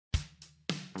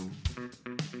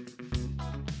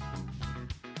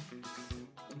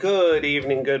Good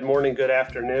evening, good morning, good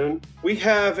afternoon. We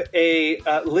have a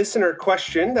listener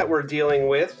question that we're dealing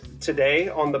with today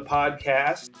on the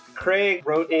podcast. Craig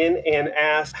wrote in and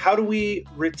asked, how do we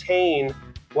retain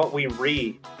what we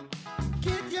read?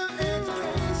 Get your education.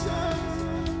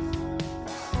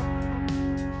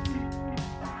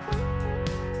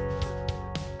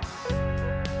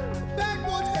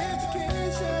 Backwoods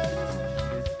education.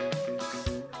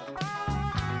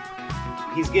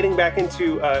 He's getting back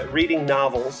into reading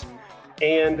novels,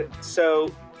 and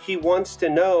so he wants to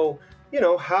know,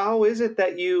 how is it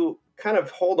that you kind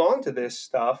of hold on to this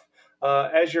stuff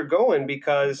as you're going?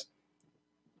 Because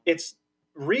it's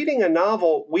reading a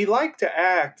novel, we like to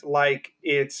act like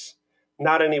it's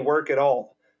not any work at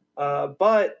all.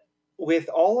 But with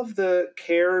all of the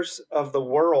cares of the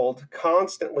world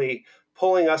constantly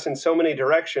pulling us in so many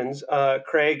directions,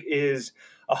 Craig is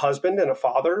a husband and a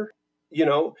father.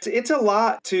 It's a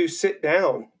lot to sit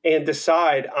down and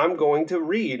decide I'm going to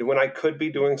read when I could be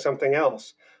doing something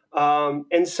else.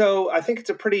 And so I think it's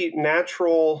a pretty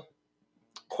natural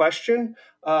question,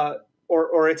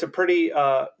 or it's a pretty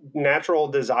natural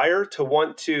desire to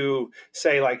want to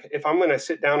say, like, if I'm going to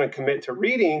sit down and commit to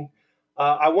reading,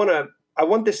 I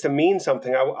want this to mean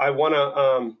something. I want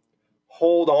to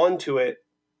hold on to it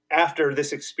after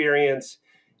this experience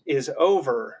is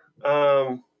over.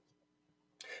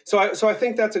 So I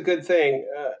think that's a good thing.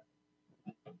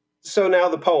 So now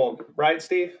the poem, right,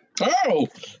 Steve? Oh,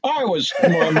 I was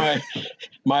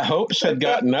my hopes had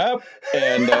gotten up,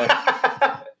 and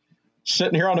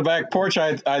sitting here on the back porch,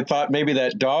 I thought maybe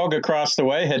that dog across the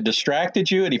way had distracted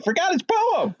you, and he forgot his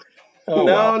poem. Oh,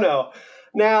 No.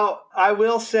 Now, I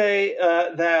will say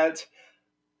that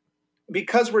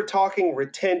because we're talking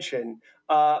retention,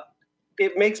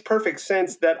 it makes perfect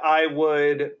sense that I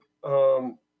would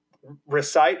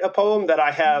recite a poem that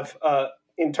I have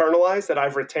internalized, that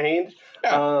I've retained.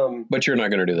 But you're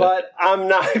not going to do that. But I'm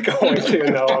not going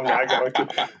to. No, I'm not going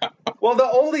to. Well, the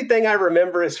only thing I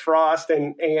remember is Frost,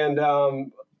 and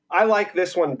I like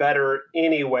this one better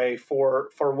anyway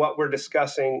for what we're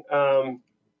discussing. So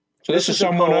this is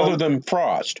someone other than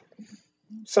Frost.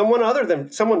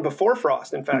 Someone before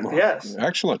Frost, in fact, yes.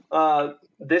 Excellent.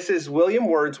 This is William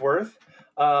Wordsworth,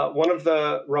 one of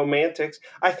the Romantics.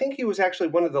 I think he was actually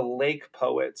one of the Lake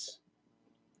poets.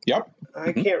 Yep.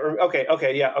 I can't remember.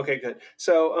 Okay, yeah, okay, good.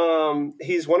 So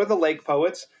he's one of the Lake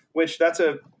poets, which that's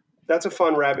a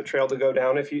fun rabbit trail to go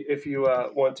down if you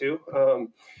want to,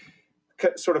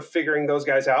 sort of figuring those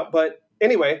guys out. But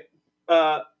anyway,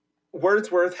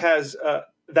 Wordsworth has,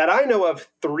 that I know of,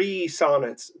 3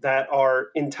 sonnets that are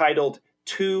entitled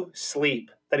 "To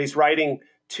Sleep," that he's writing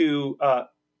to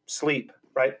sleep,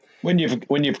 right? When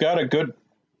you've got a good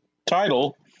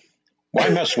title, why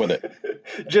mess with it?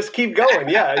 Just keep going.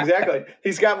 Yeah, exactly.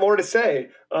 He's got more to say.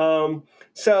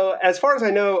 So as far as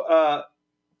I know,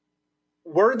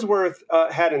 Wordsworth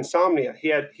had insomnia. He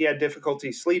had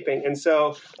difficulty sleeping. And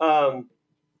so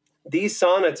these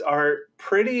sonnets are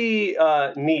pretty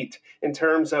neat in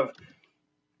terms of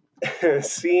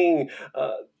seeing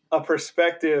a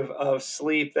perspective of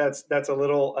sleep that's a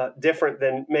little different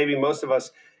than maybe most of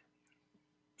us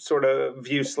sort of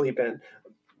view sleep in.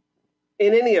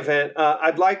 In any event,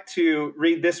 I'd like to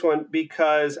read this one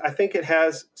because I think it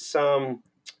has some.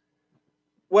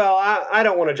 Well, I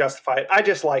don't want to justify it. I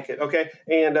just like it, okay?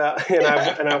 And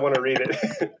I want to read it.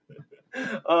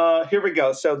 Here we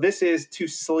go. So this is To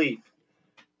Sleep.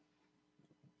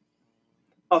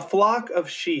 A flock of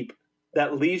sheep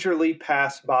that leisurely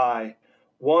pass by,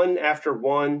 one after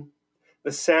one,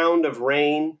 the sound of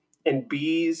rain and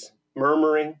bees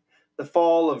murmuring, the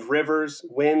fall of rivers,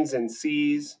 winds, and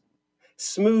seas,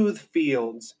 smooth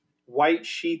fields, white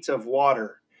sheets of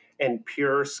water, and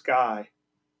pure sky.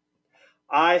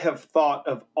 I have thought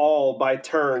of all by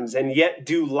turns, and yet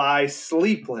do lie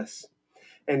sleepless.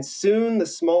 And soon the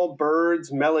small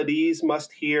birds' melodies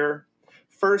must hear,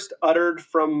 first uttered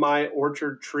from my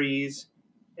orchard trees,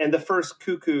 and the first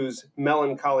cuckoo's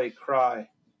melancholy cry.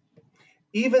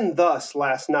 Even thus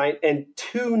last night and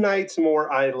 2 nights more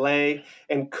I lay,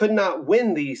 and could not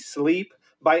win thee, sleep,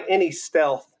 by any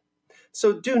stealth.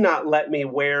 So do not let me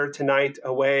wear tonight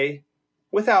away.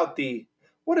 Without thee,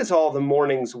 what is all the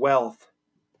morning's wealth?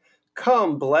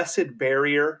 Come, blessed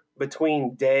barrier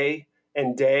between day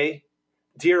and day,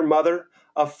 dear mother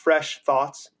of fresh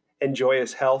thoughts and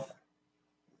joyous health.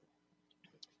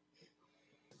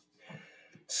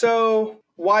 So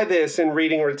why this in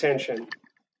reading retention?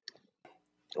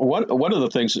 One of the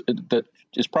things that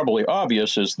is probably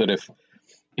obvious is that if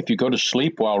you go to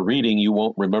sleep while reading, you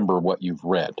won't remember what you've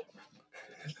read.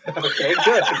 Okay,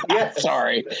 good. Yeah.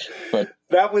 Sorry, but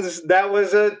that was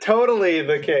totally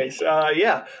the case.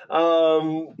 Yeah.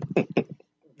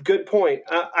 Good point.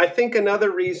 I think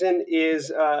another reason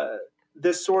is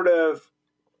this sort of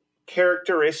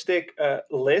characteristic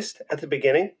list at the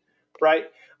beginning, right?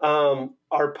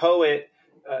 Our poet,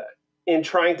 in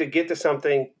trying to get to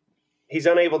something, he's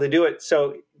unable to do it.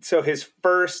 So his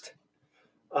first,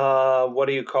 what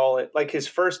do you call it? Like his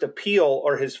first appeal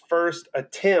or his first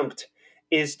attempt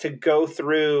is to go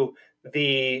through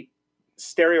the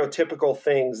stereotypical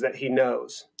things that he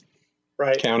knows,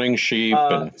 right? Counting sheep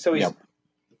and So he's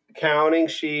counting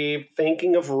sheep,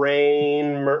 thinking of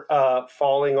rain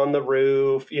falling on the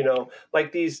roof,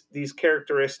 like these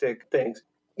characteristic things.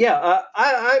 Yeah,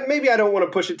 I maybe I don't want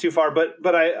to push it too far,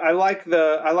 but I like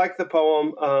the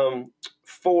poem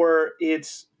for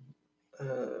its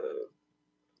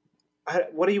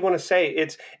what do you want to say?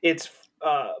 It's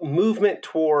movement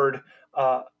toward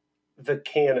the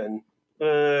canon.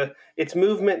 It's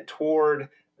movement toward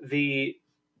the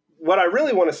what I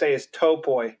really want to say is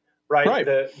topoi. Right.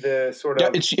 The sort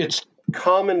of it's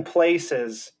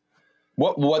commonplaces.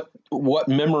 What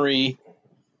memory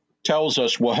tells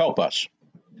us will help us,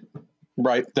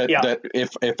 right? That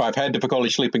if I've had difficulty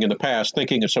sleeping in the past,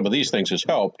 thinking of some of these things has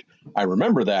helped. I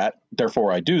remember that,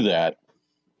 therefore I do that.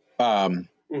 I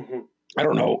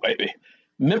don't know.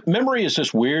 Memory is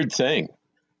this weird thing,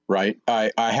 right?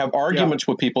 I have arguments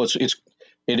with people.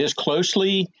 It is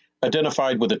closely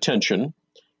identified with attention.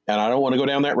 And I don't want to go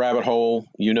down that rabbit hole.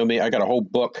 You know me. I got a whole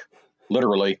book,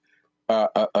 literally,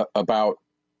 about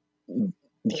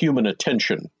human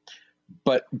attention.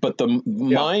 But the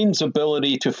mind's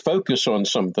ability to focus on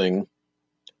something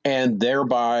and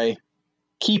thereby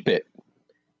keep it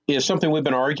is something we've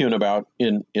been arguing about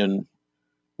in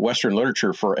Western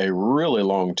literature for a really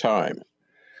long time.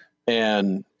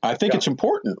 And I think it's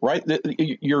important, right?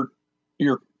 Your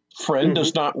friend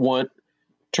does not want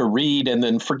to read and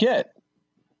then forget.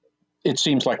 It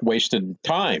seems like wasted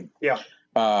time. Yeah.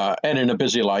 And in a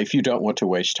busy life, you don't want to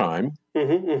waste time.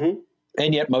 And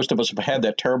yet most of us have had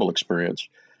that terrible experience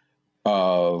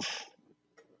of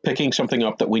picking something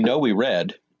up that we know we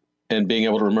read and being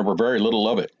able to remember very little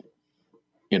of it.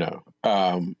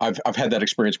 I've had that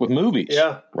experience with movies,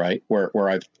 right?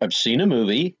 Where I've seen a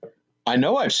movie. I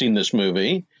know I've seen this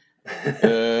movie, but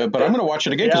I'm going to watch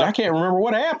it again because I can't remember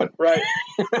what happened. Right.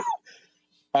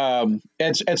 And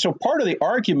so part of the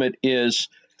argument is,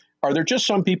 are there just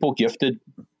some people gifted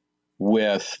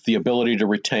with the ability to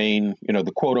retain,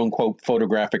 the quote unquote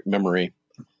photographic memory,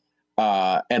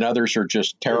 and others are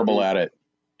just terrible at it,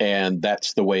 and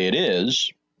that's the way it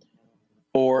is?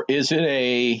 Or is it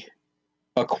a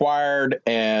acquired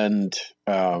and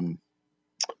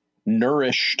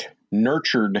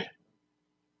nurtured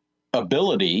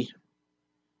ability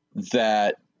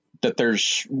that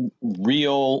there's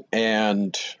real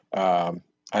and I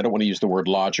don't want to use the word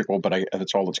logical, but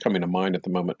that's all that's coming to mind at the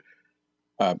moment.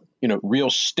 Real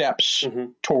steps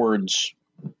towards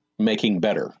making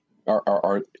better.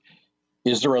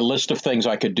 Is there a list of things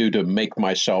I could do to make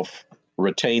myself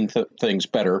retain things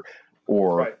better,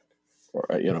 or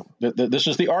this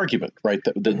is the argument, right?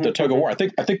 The tug of war. I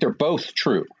think they're both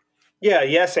true. Yeah.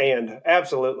 Yes, and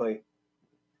absolutely.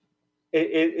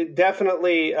 It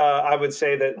definitely, I would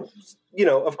say that,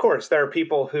 of course, there are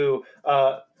people who,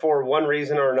 for one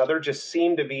reason or another, just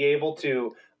seem to be able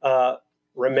to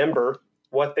remember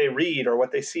what they read or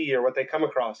what they see or what they come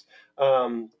across.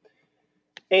 And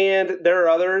there are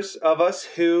others of us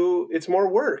who it's more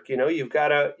work. You've got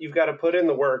to put in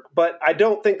the work. But I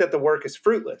don't think that the work is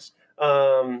fruitless.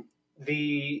 There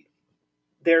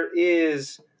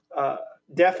is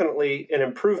definitely an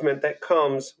improvement that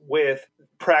comes with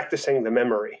practicing the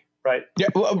memory, right? Yeah,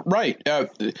 well, right.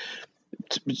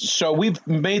 So we've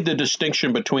made the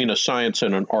distinction between a science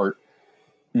and an art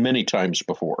many times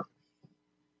before.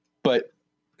 But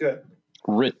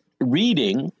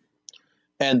reading,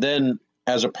 and then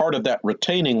as a part of that,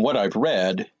 retaining what I've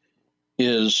read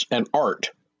is an art,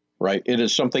 right? It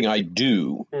is something I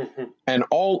do. And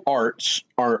all arts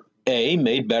are,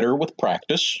 made better with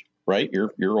practice, right?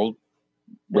 Your old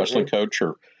wrestling coach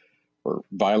or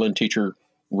violin teacher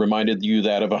reminded you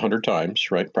that of 100 times,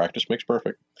 right? Practice makes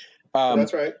perfect.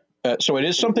 That's right. So it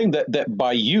is something that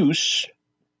by use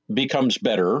becomes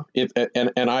better.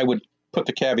 And I would put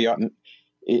the caveat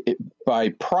by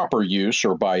proper use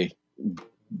or by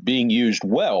being used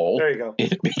well. There you go.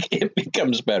 It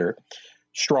becomes better,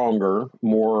 stronger,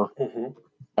 more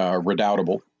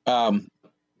redoubtable. But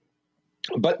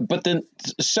then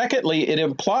secondly, it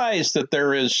implies that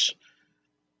there is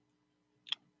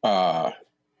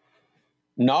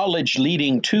knowledge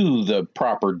leading to the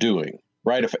proper doing,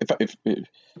 right? If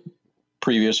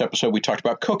previous episode, we talked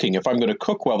about cooking. If I'm going to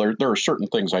cook well, there are certain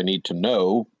things I need to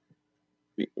know,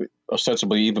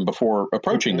 ostensibly even before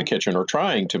approaching the kitchen or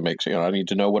trying to make. I need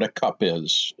to know what a cup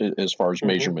is as far as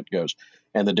measurement goes,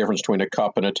 and the difference between a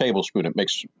cup and a tablespoon.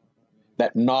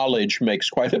 That knowledge makes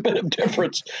quite a bit of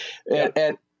difference.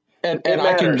 And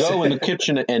I can go in the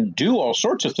kitchen and do all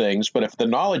sorts of things, but if the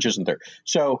knowledge isn't there.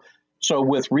 So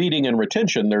with reading and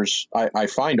retention, I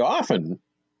find often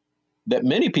that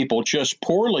many people just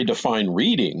poorly define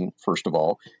reading, first of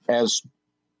all, as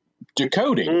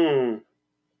decoding.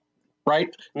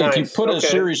 Right? Nice. If you put a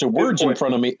series of words in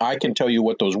front of me, I can tell you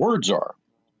what those words are.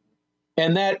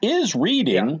 And that is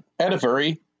reading at a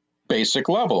very basic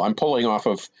level. I'm pulling off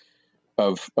of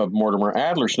Mortimer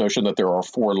Adler's notion that there are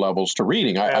 4 levels to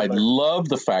reading. I love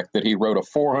the fact that he wrote a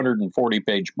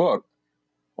 440-page book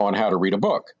on how to read a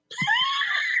book.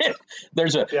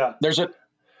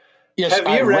 Yes, Have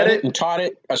I you read it and taught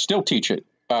it. I still teach it.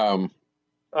 It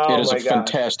is a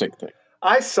fantastic thing.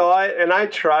 I saw it and I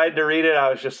tried to read it. I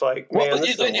was just like, man,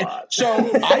 this is a lot. So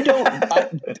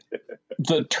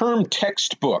the term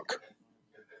textbook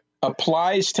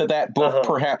applies to that book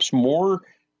perhaps more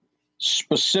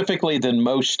specifically than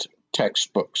most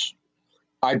textbooks.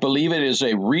 I believe it is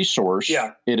a resource.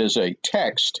 Yeah. It is a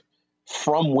text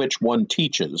from which one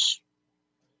teaches,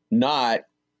 not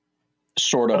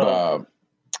sort of a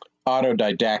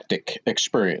autodidactic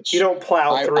experience. You don't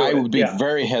plow through I it. would be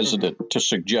very hesitant to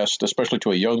suggest, especially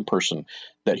to a young person,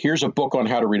 that here's a book on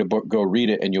how to read a book, go read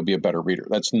it, and you'll be a better reader.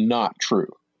 That's not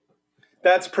true.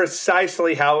 That's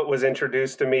precisely how it was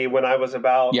introduced to me when I was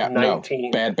about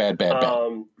 19. No. Bad.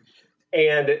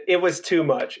 And it was too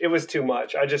much. It was too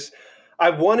much. I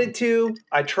wanted to.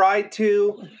 I tried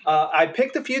to. I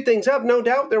picked a few things up. No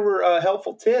doubt there were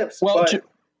helpful tips. Well, but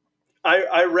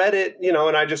I read it,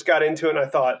 and I just got into it, and I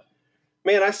thought,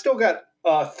 man, I still got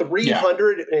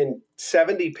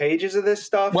 370 pages of this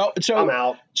stuff. Well, I'm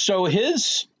out. So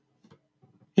his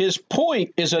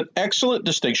point is an excellent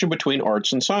distinction between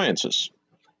arts and sciences.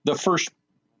 The first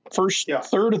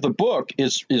third of the book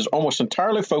is almost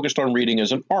entirely focused on reading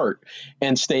as an art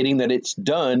and stating that it's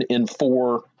done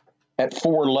at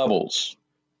 4 levels.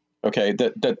 Okay,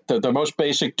 the most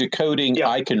basic decoding,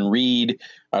 I can read.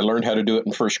 I learned how to do it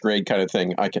in first grade, kind of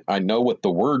thing. I know what the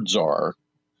words are.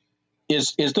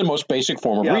 Is the most basic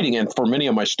form of reading, and for many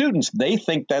of my students, they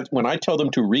think that when I tell them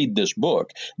to read this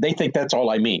book, they think that's all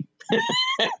I mean.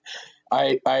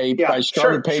 I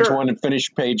started page 1 and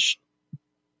finished page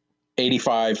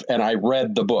 85, and I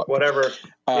read the book. Whatever.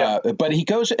 But he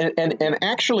goes and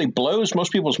actually blows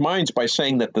most people's minds by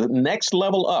saying that the next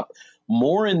level up,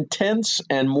 more intense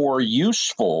and more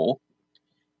useful,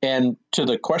 and to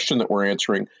the question that we're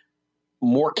answering,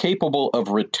 more capable of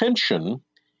retention.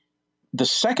 The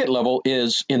second level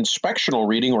is inspectional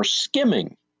reading or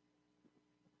skimming,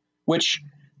 which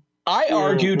I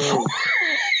argued for.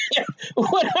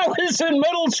 When I was in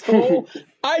middle school,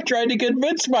 I tried to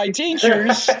convince my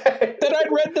teachers that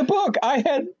I'd read the book. I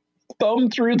had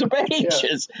thumbed through the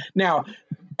pages. Now,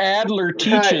 Adler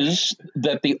teaches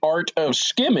that the art of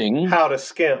skimming, how to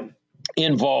skim,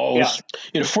 involves,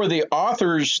 for the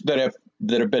authors that have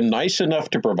been nice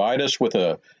enough to provide us with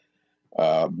a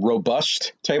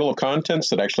robust table of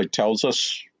contents that actually tells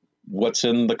us what's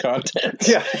in the contents.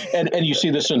 Yeah. And you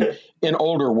see this in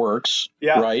older works,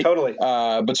 right? Totally.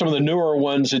 But some of the newer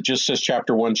ones, it just says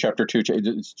chapter 1, chapter 2.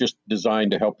 It's just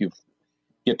designed to help you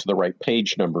get to the right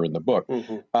page number in the book.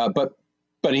 But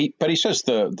he says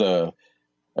the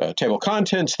table of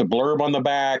contents, the blurb on the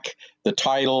back, the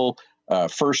title,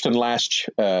 first and last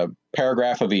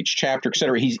paragraph of each chapter, et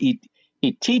cetera. He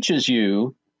teaches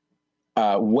you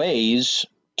ways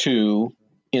to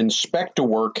inspect a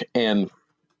work and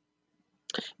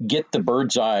get the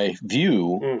bird's eye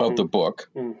view of the book,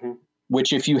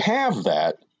 which if you have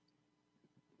that,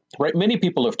 right, many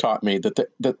people have taught me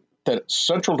that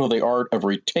central to the art of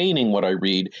retaining what I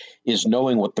read is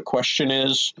knowing what the question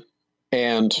is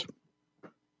and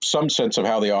some sense of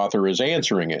how the author is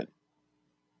answering it,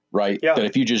 right? Yeah. That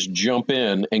if you just jump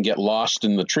in and get lost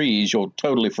in the trees, you'll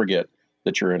totally forget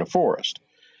that you're in a forest.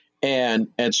 And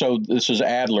so this is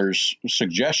Adler's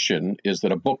suggestion, is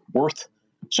that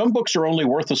some books are only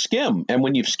worth a skim. And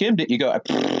when you've skimmed it, you go,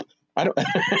 I don't,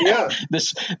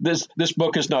 this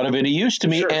book is not of any use to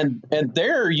me. Sure. And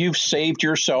there you've saved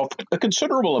yourself a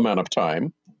considerable amount of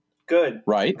time. Good.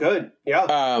 Right. Good.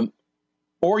 Yeah.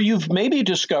 Or you've maybe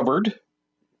discovered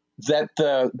that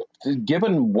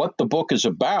given what the book is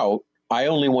about, I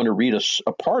only want to read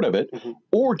a part of it,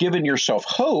 or given yourself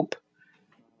hope,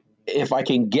 if I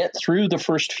can get through the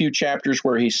first few chapters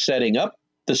where he's setting up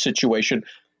the situation,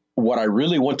 what I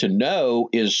really want to know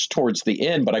is towards the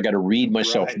end, but I got to read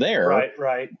myself Right, there.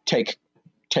 right. Take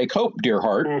hope, dear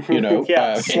heart.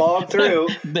 Yeah, slog through.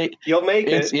 You'll make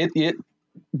it.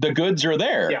 The goods are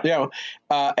there. Yeah.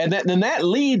 And then that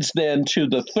leads then to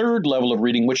the third level of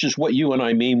reading, which is what you and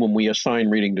I mean when we assign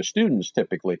reading to students.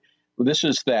 Typically, this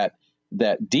is that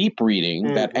deep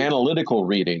reading, that analytical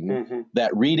reading,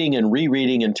 that reading and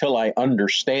rereading until I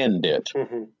understand it.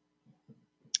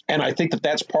 And I think that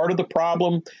that's part of the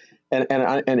problem.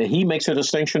 And he makes a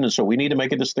distinction, and so we need to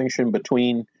make a distinction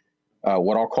between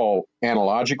what I'll call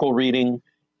analogical reading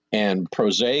and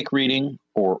prosaic reading,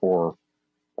 or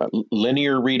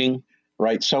linear reading.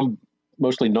 Right? Some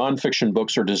mostly nonfiction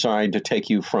books are designed to take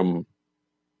you from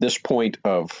this point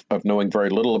of knowing very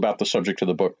little about the subject of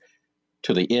the book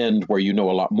to the end, where you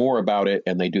know a lot more about it,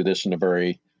 and they do this in a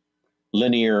very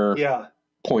linear,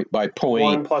 point by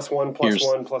point. 1 + 1 +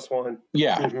 1 + 1.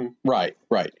 Yeah, right.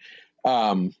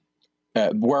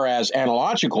 Whereas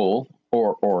analogical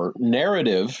or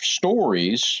narrative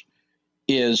stories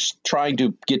is trying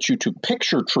to get you to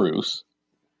picture truth,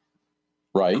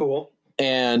 right? Cool.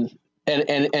 And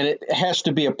it has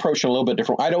to be approached a little bit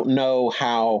different. I don't know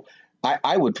how.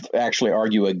 I would actually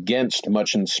argue against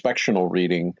much inspectional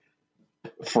reading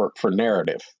for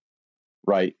narrative,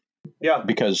 right? Yeah.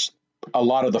 Because a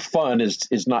lot of the fun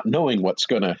is not knowing what's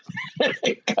going to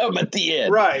come at the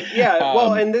end. Right. Yeah.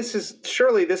 Well, and this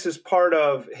is part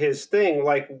of his thing.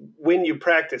 Like when you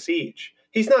practice each,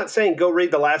 he's not saying go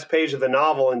read the last page of the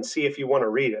novel and see if you want to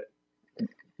read it.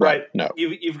 Right. No.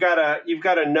 You've got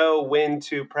to know when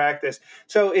to practice.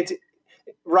 So it's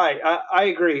right. I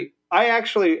agree. I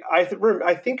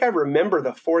think I remember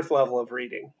the fourth level of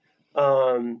reading.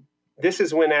 This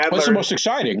is when Adler. What's the most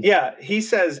exciting? Yeah, he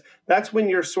says that's when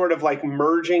you're sort of like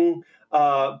merging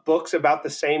books about the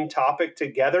same topic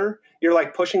together. You're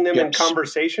like pushing them in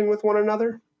conversation with one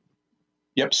another.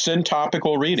 Yep,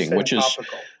 syntopical reading, which is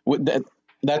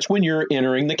that's when you're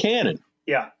entering the canon.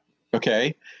 Yeah.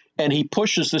 Okay, and he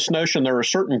pushes this notion there are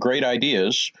certain great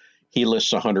ideas. He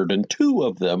lists 102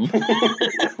 of them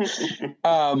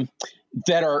that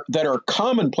are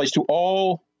commonplace to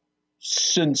all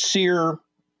sincere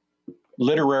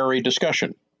literary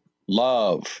discussion: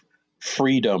 love,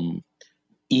 freedom,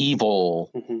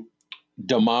 evil,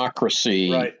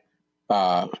 democracy, right.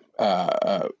 A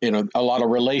lot of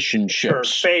relationships.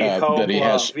 Sure. Faith, hope, that he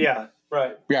love. has. Yeah,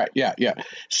 right. Yeah.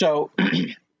 So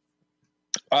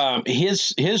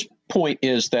his point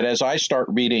is that as I start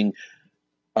reading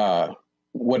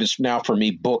what is now for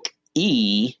me book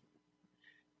E,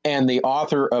 and the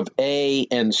author of A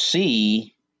and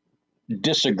C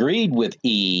disagreed with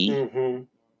E,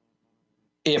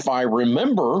 if I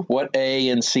remember what A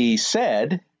and C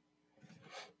said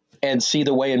and see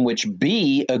the way in which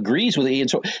B agrees with E, and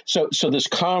so this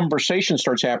conversation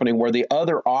starts happening where the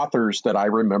other authors that I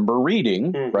remember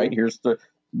reading, right? Here's the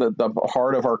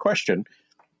heart of our question.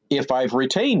 If I've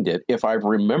retained it, if I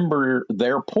remember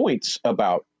their points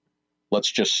about, let's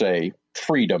just say,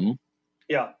 freedom.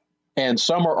 Yeah. And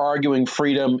some are arguing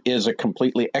freedom is a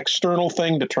completely external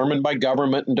thing determined by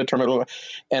government and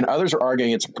others are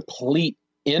arguing it's a complete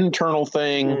internal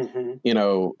thing.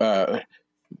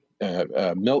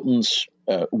 Milton's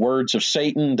words of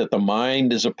Satan, that the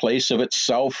mind is a place of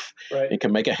itself. Right. It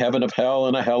can make a heaven of hell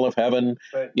and a hell of heaven.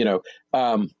 Right.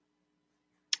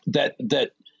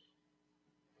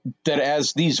 That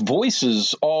as these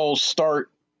voices all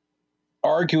start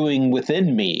arguing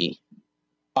within me,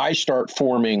 I start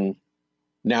forming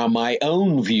now my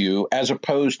own view, as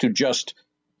opposed to just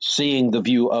seeing the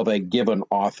view of a given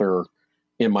author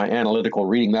in my analytical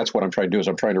reading. That's what I'm trying to do, is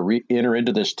I'm trying to enter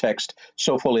into this text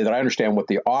so fully that I understand what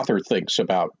the author thinks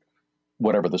about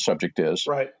whatever the subject is.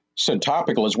 Right.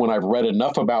 Syntopical is when I've read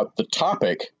enough about the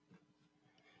topic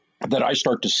that I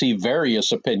start to see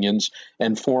various opinions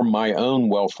and form my own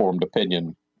well-formed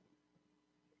opinion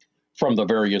from the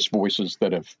various voices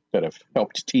that have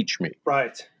helped teach me.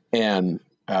 Right. And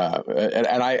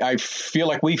I feel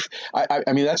like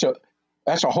I mean, that's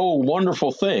a whole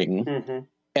wonderful thing.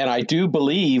 And I do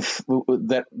believe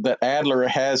that Adler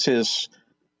has his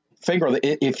finger that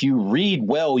if you read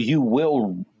well, you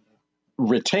will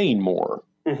retain more.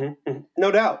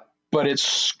 No doubt. But it's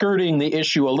skirting the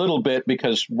issue a little bit,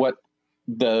 because what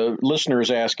the listener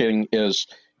is asking is,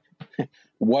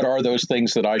 what are those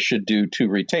things that I should do to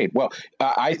retain? Well,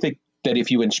 I think that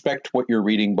if you inspect what you're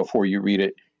reading before you read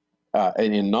it,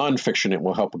 and in nonfiction, it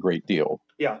will help a great deal.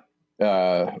 Yeah.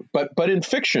 But in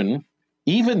fiction,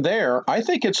 even there, I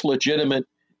think it's legitimate.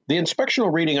 The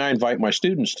inspectional reading I invite my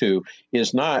students to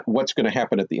is not what's going to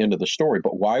happen at the end of the story,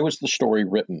 but why was the story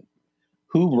written?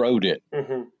 who wrote it,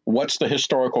 Mm-hmm. what's the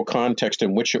historical context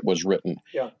in which it was written.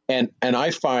 Yeah. And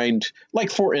I find,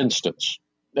 like, for instance,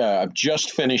 I've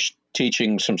just finished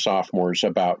teaching some sophomores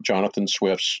about Jonathan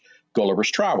Swift's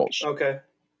Gulliver's Travels. Okay.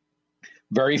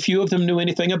 Very few of them knew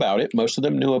anything about it. Most of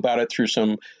them knew about it through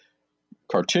some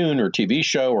cartoon or TV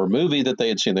show or movie that they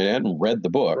had seen. They hadn't read the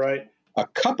book. Right. A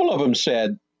couple of them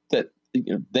said that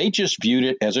they just viewed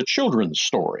it as a children's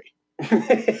story.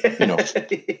 Yeah.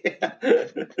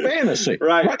 Fantasy.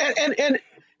 Right. And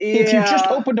if you just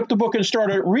opened up the book and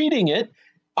started reading it,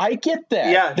 I get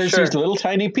that. Yeah, There's sure. these little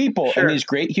tiny people Sure. and these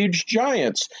great huge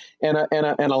giants and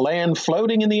a land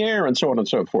floating in the air and so on and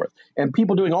so forth. And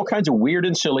people doing all kinds of weird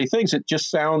and silly things. It just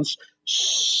sounds,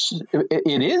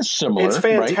 it is similar. It's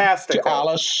fantastic. Right, to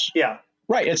Alice. Yeah.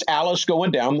 Right. It's Alice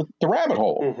going down the rabbit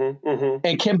hole, Mm-hmm. Mm-hmm.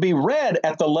 and can be read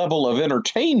at the level of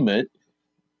entertainment.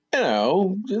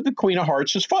 The Queen of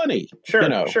Hearts is funny.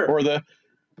 Sure. Sure. Or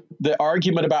the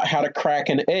argument about how to crack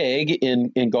an egg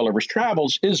in Gulliver's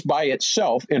Travels is by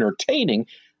itself entertaining.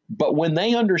 But when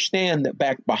they understand that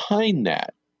back behind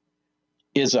that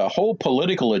is a whole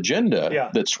political agenda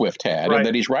that Swift had, Right. and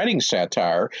that he's writing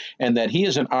satire, and that he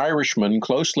is an Irishman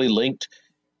closely linked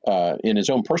in his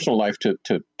own personal life to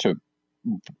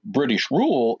British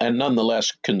rule, and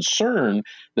nonetheless concerned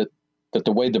that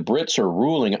the way the Brits are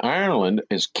ruling Ireland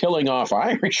is killing off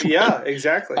Irishmen. Yeah,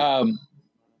 exactly.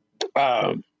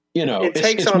 It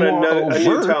takes on a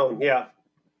new tone. Yeah.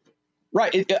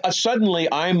 Right. Suddenly,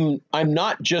 I'm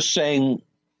not just saying,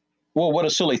 well, what a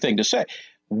silly thing to say.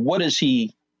 What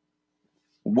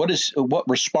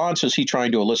response is he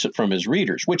trying to elicit from his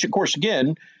readers? Which, of course,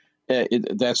 again,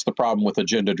 that's the problem with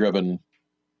agenda-driven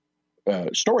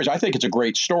stories. I think it's a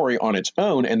great story on its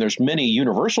own, and there's many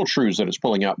universal truths that it's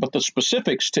pulling out, but the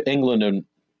specifics to England and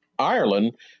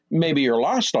Ireland maybe are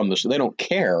lost on this. They don't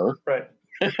care. Right.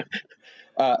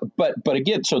 But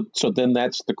again, so then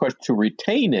that's the question. To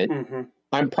retain it, Mm-hmm.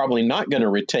 I'm probably not going to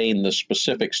retain the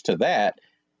specifics to that,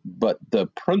 but the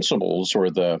principles or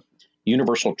the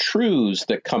universal truths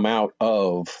that come out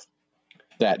of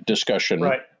that discussion.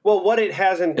 Right. Well, what it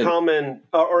has in common,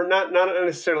 or not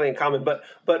necessarily in common, but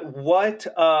what,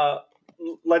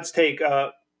 let's take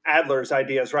Adler's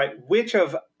ideas, right? Which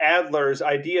of Adler's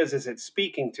ideas is it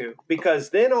speaking to? Because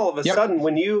then all of a sudden,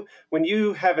 when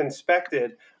you have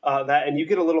inspected that and you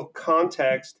get a little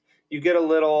context, you get a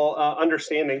little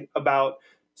understanding about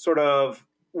sort of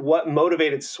what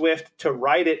motivated Swift to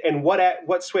write it and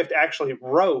what Swift actually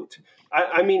wrote.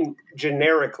 I mean,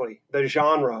 generically, the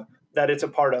genre that it's a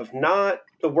part of, not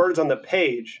the words on the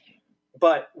page,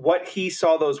 but what he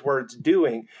saw those words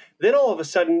doing. Then all of a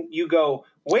sudden you go,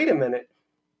 wait a minute,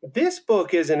 this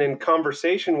book isn't in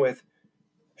conversation with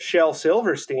Shel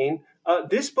Silverstein.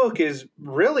 This book is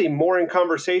really more in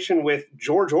conversation with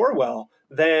George Orwell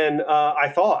than I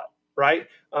thought, right?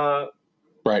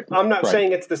 Right. I'm not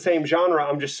saying it's the same genre.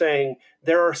 I'm just saying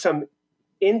there are some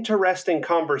interesting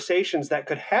conversations that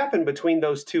could happen between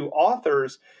those two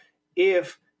authors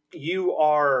if you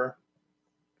are,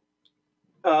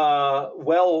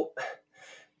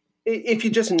 if you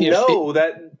just know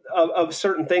that of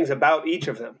certain things about each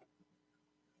of them.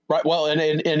 Right. Well, and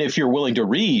if you're willing to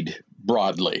read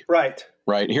broadly. Right.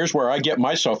 Right. Here's where I get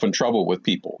myself in trouble with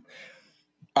people.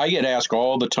 I get asked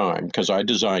all the time, because I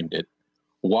designed it,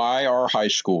 why our high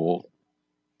school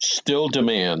still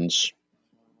demands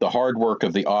the hard work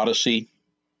of the Odyssey,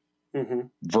 Mm-hmm.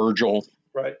 Virgil,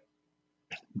 Right.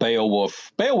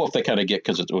 Beowulf. Beowulf they kind of get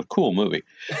because it's a cool movie.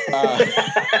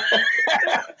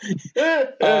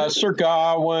 Sir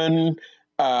Gawain,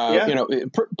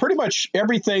 pretty much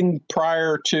everything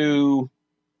prior to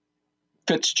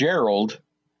Fitzgerald,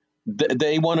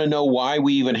 they want to know why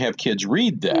we even have kids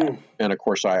read that. And of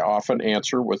course, I often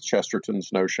answer with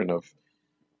Chesterton's notion of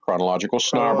chronological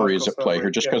snobbery is at play here.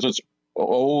 Just because it's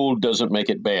old doesn't make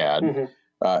it bad. Mm-hmm.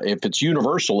 If it's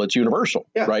universal, it's universal,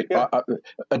 right? Yeah.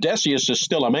 Odysseus is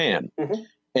still a man, Mm-hmm.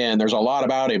 and there's a lot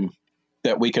about him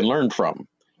that we can learn from,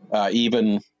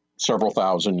 even several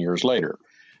thousand years later.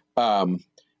 But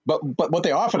what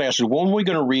they often ask is, when are we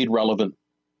going to read relevant,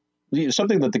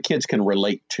 something that the kids can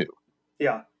relate to?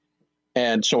 Yeah.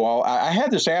 And so I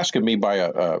had this asked of me by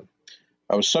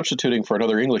I was substituting for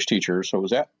another English teacher, so it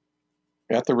was at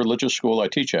the religious school I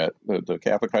teach at, the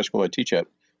Catholic high school I teach at,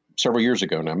 several years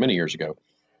ago now, many years ago.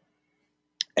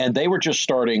 And they were just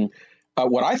starting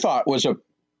what I thought was a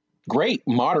great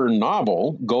modern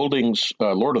novel, Golding's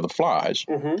Lord of the Flies.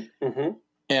 Mm-hmm. Mm-hmm.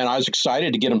 And I was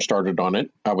excited to get them started on it.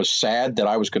 I was sad that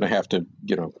I was going to have to,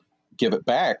 give it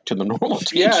back to the normal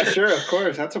teacher. Yeah, sure, of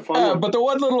course. That's a fun one. But the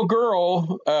one little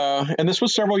girl, and this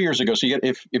was several years ago, so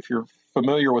if you're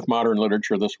familiar with modern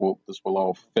literature, this will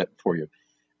all fit for you.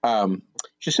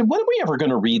 She said, when are we ever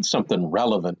going to read something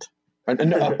relevant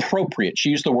and appropriate? She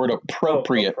used the word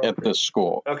appropriate at this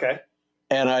school. Okay.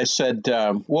 And I said,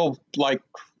 well, like,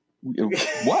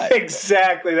 what?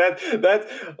 Exactly. That's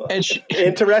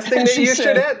interesting that you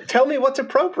should tell me what's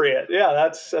appropriate. Yeah,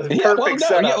 that's a perfect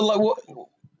setup.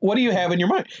 What do you have in your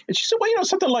mind? And she said, well,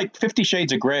 something like 50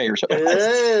 Shades of Grey or something.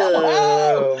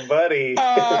 Oh, buddy.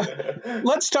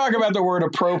 Let's talk about the word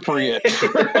appropriate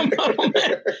for a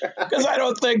moment, because I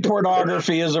don't think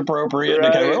pornography is appropriate.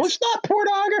 Right. Well, it's not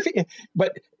pornography.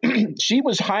 But she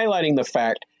was highlighting the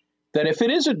fact that if it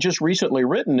isn't just recently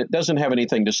written, it doesn't have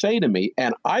anything to say to me.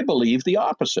 And I believe the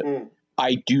opposite.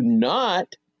 I do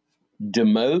not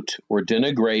demote or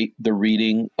denigrate the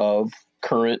reading of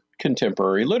current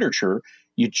contemporary literature.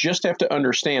 You just have to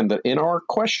understand that in our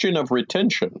question of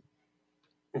retention,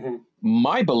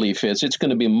 my belief is it's going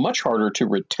to be much harder to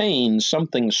retain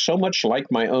something so much like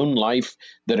my own life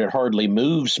that it hardly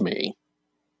moves me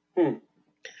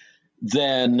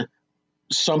than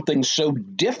something so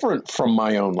different from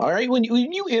my own life. Right? When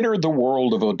you enter the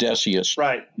world of Odysseus,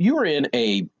 right, you're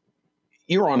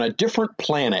on a different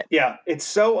planet. Yeah, it's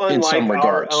so unlike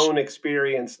our own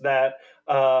experience that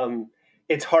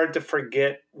it's hard to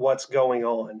forget what's going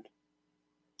on.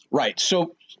 Right.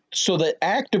 So the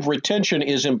act of retention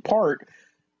is in part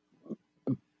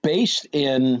based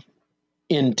in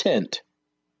intent.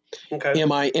 Okay.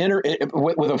 Am I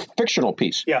with a fictional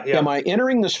piece? Yeah. Am I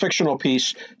entering this fictional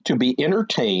piece to be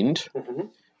entertained,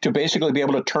 to basically be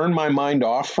able to turn my mind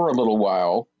off for a little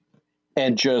while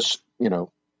and just,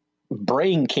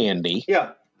 brain candy?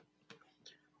 Yeah.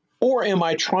 Or am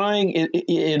I trying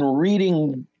in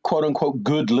reading quote unquote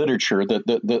good literature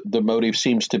that the motive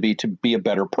seems to be a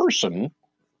better person,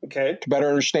 okay, to better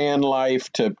understand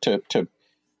life, to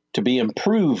be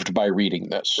improved by reading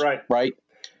this, right?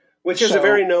 Which is a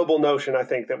very noble notion, I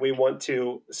think, that we want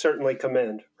to certainly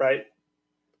commend, right?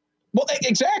 Well,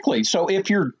 exactly. So if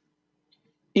your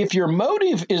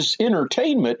motive is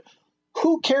entertainment,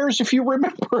 who cares if you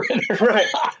remember it? Right.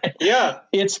 Yeah.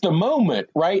 It's the moment,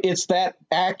 right? It's that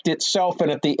act itself. And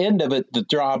at the end of it, the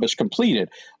job is completed.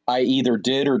 I either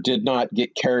did or did not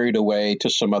get carried away to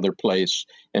some other place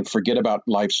and forget about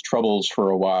life's troubles for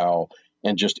a while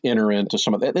and just enter into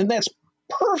some of that. And that's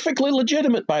perfectly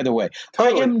legitimate, by the way.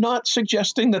 Totally. I am not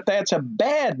suggesting that that's a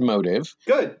bad motive.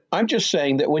 Good. I'm just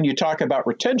saying that when you talk about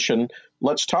retention,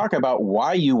 let's talk about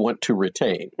why you want to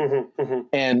retain.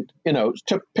 And,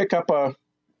 to pick up a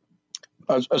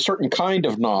certain kind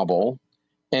of novel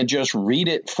and just read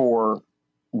it for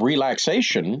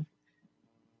relaxation,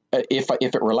 if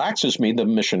it relaxes me, the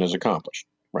mission is accomplished,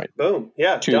 right? Boom.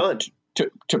 Yeah, done.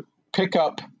 To pick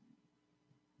up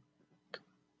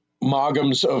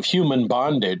Moggums of Human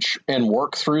Bondage and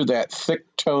work through that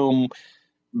thick tome,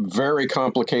 very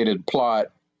complicated plot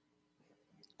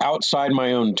outside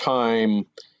my own time,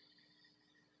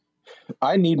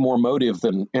 I need more motive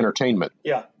than entertainment.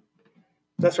 Yeah,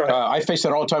 that's right. I face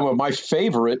that all the time with my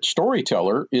favorite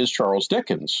storyteller is Charles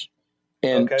Dickens.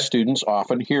 And students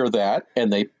often hear that,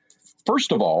 and they,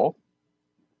 first of all,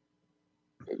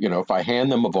 if I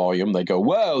hand them a volume, they go,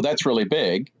 whoa, that's really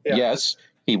big. Yeah. Yes,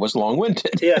 he was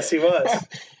long-winded. Yes, he was.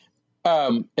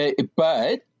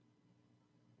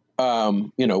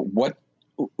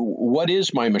 What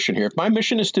is my mission here? If my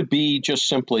mission is to be just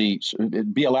simply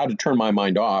be allowed to turn my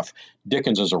mind off,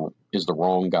 Dickens is the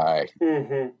wrong guy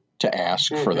to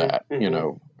ask for that.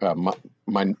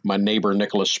 My neighbor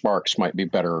Nicholas Sparks might be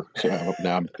better.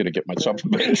 Now I'm going to get myself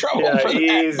in trouble for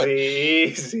that.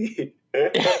 Easy.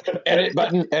 Edit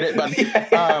button.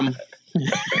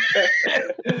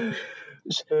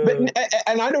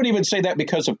 And I don't even say that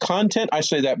because of content. I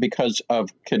say that because of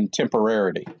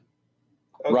contemporaneity,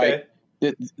 right?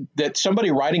 That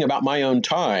somebody writing about my own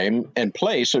time and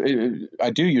place, I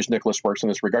do use Nicholas Sparks in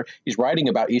this regard. He's writing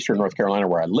about Eastern North Carolina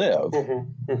where I live.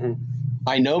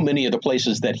 I know many of the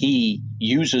places that he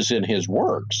uses in his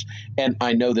works, and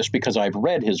I know this because I've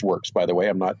read his works, by the way.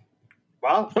 I'm not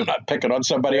picking on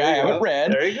somebody I haven't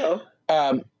read. There you go.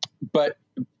 But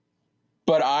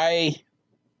I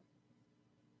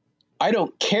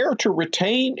don't care to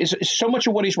retain. So much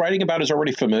of what he's writing about is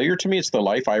already familiar to me. It's the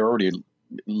life I already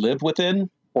live within,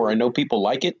 or I know people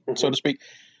like it, so to speak,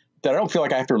 that I don't feel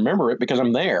like I have to remember it because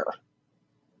I'm there.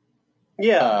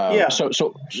 Yeah. So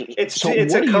it's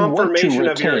a confirmation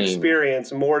of your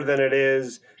experience more than it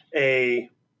is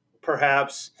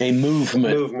perhaps a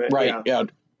movement. Right.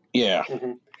 Yeah.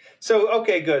 So,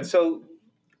 okay, good. So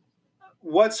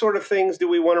what sort of things do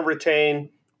we want to retain?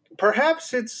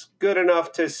 Perhaps it's good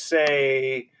enough to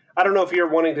say, I don't know if you're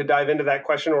wanting to dive into that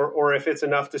question or if it's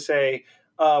enough to say,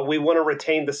 we want to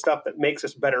retain the stuff that makes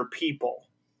us better people.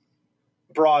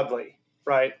 broadly,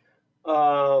 right?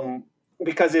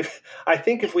 Because I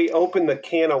think if we open the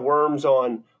can of worms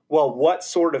on, well, what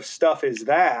sort of stuff is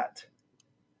that?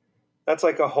 That's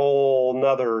like a whole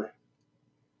nother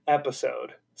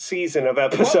season of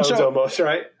episodes almost,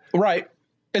 right? Right.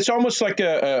 It's almost like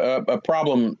a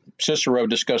problem Cicero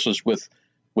discusses with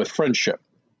friendship.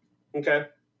 Okay.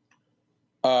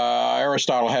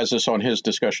 Aristotle has this on his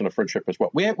discussion of friendship as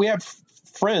well. We have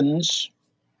friends.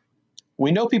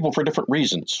 We know people for different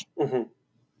reasons. Mm-hmm.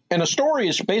 And a story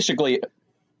is basically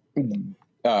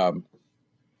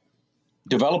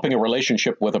developing a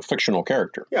relationship with a fictional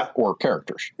character or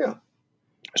characters. Yeah.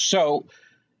 So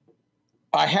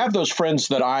I have those friends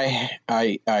that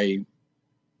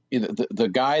the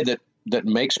guy that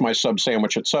makes my sub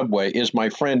sandwich at Subway is my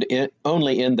friend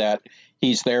only in that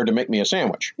he's there to make me a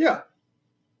sandwich. Yeah.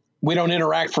 We don't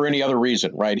interact for any other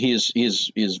reason, right? He's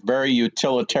very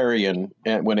utilitarian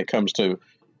when it comes to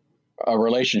a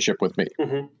relationship with me.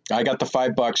 Mm-hmm. I got the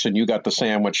 $5 and you got the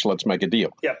sandwich. Let's make a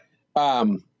deal. Yeah.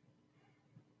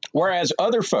 Whereas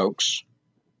other folks,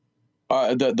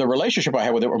 the relationship I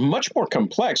have with them are much more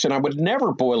complex, and I would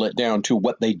never boil it down to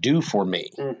what they do for me.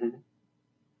 Mm-hmm.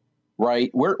 Right?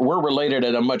 We're related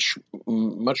at a much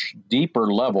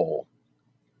deeper level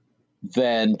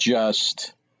than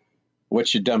just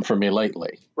what you've done for me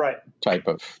lately. Right. Type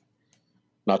of,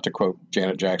 not to quote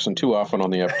Janet Jackson too often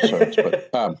on the episodes, but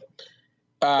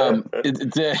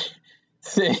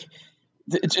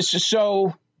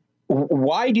so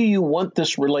why do you want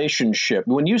this relationship?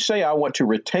 When you say I want to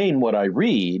retain what I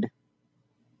read,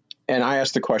 and I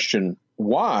ask the question,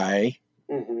 why?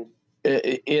 Mm-hmm.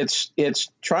 It's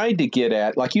trying to get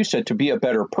at, like you said, to be a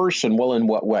better person. Well, in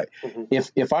what way? Mm-hmm.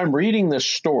 If I'm reading this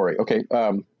story, okay,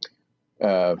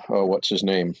 what's his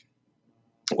name?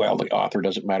 Well, the author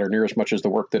doesn't matter near as much as the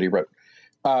work that he wrote.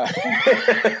 Wow,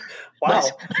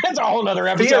 that's a whole other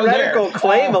episode. Theoretical there.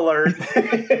 Claim alert.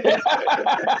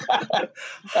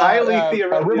 Highly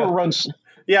theoretical. A river runs.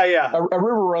 Yeah. A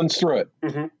river runs through it.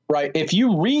 Mm-hmm. Right. If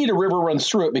you read A River Runs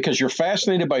Through It because you're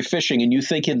fascinated by fishing and you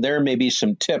think in there may be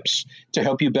some tips to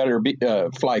help you better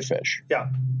fly fish. Yeah.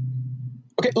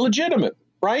 Okay. Legitimate,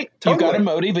 right? Totally. You've got a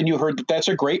motive and you heard that that's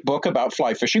a great book about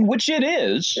fly fishing, which it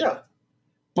is. Yeah.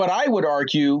 But I would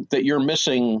argue that you're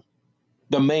missing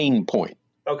the main point.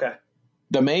 Okay.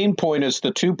 The main point is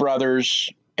the two brothers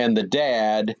and the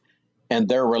dad and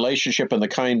their relationship and the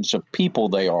kinds of people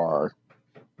they are,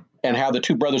 and how the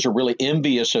two brothers are really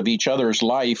envious of each other's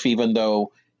life, even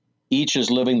though each is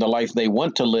living the life they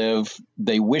want to live.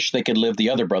 They wish they could live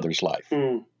the other brother's life.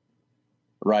 Mm.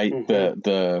 Right?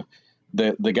 Mm-hmm.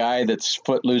 The guy that's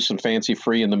footloose and fancy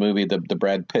free in the movie, the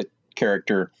Brad Pitt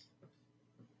character,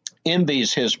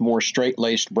 envies his more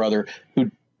straight-laced brother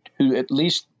who at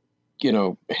least,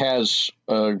 has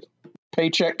a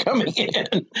paycheck coming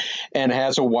in and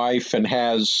has a wife and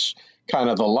has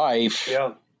kind of the life.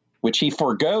 Yeah. Which he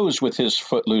forgoes with his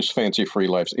footloose, fancy-free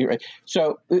life.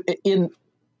 So, and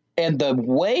the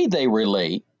way they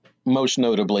relate, most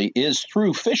notably, is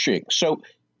through fishing. So,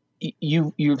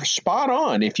 you're spot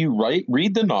on. If you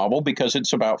read the novel because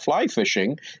it's about fly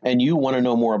fishing and you want to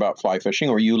know more about fly fishing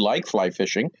or you like fly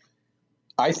fishing,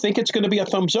 I think it's going to be a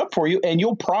thumbs up for you, and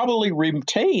you'll probably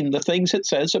retain the things it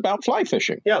says about fly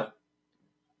fishing. Yeah.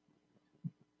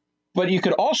 But you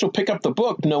could also pick up the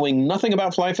book knowing nothing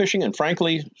about fly fishing and,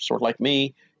 frankly, sort of like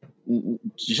me,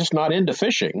 just not into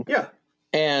fishing. Yeah.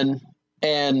 And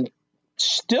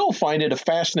still find it a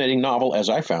fascinating novel, as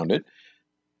I found it,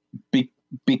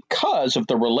 because of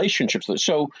the relationships.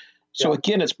 So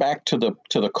again, it's back to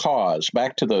the cause,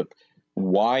 back to the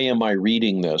why am I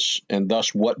reading this, and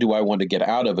thus what do I want to get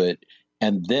out of it,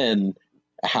 and then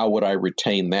how would I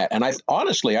retain that? And I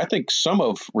think some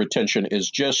of retention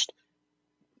is just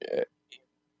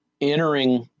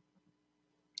knowing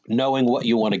what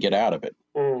you want to get out of it.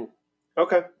 Mm.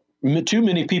 Okay. Too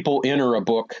many people enter a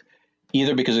book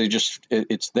either because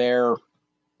it's there,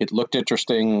 it looked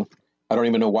interesting, I don't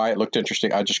even know why it looked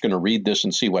interesting, I'm just going to read this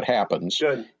and see what happens.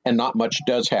 Good. And not much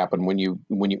does happen when you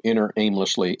enter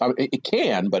aimlessly. It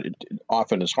can, but it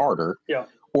often is harder. Yeah.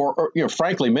 Or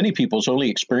frankly, many people's only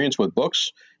experience with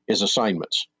books is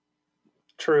assignments.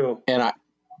 True. And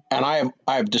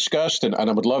I've discussed, and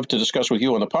I would love to discuss with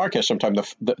you on the podcast sometime,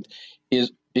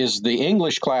 is the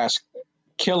English class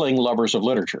killing lovers of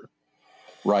literature,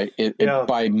 right?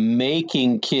 By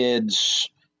making kids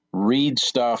read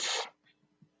stuff,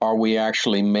 are we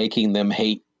actually making them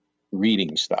hate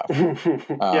reading stuff?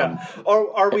 Yeah.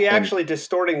 Or are we actually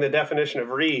distorting the definition of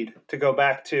read to go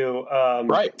back to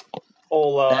right.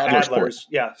 old Adler's?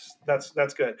 Yes,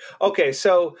 that's good. Okay,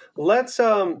 so let's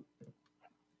I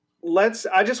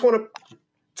just want to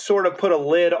sort of put a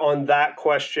lid on that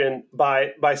question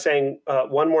by saying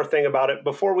one more thing about it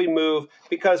before we move,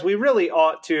 because we really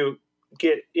ought to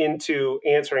get into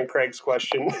answering Craig's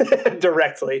question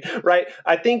directly, right?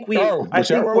 I think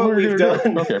what we've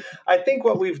done. Okay. I think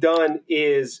what we've done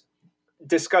is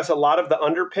discuss a lot of the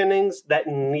underpinnings that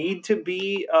need to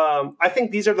be. I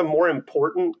think these are the more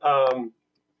important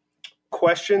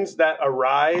questions that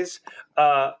arise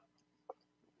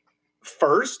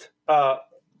first.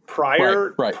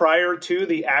 Prior to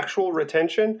the actual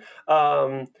retention,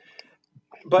 but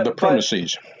the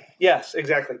premises. Yes,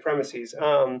 exactly, premises.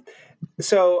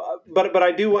 So, but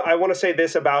I want to say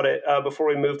this about it before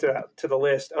we move to the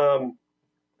list.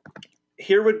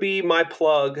 Here would be my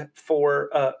plug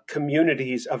for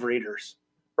communities of readers,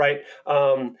 right?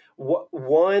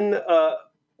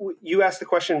 You asked the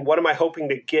question, what am I hoping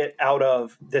to get out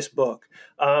of this book?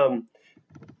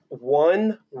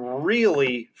 One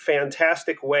really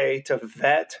fantastic way to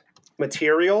vet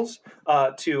materials,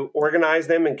 to organize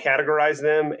them and categorize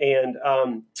them,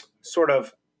 and sort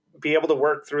of be able to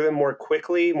work through them more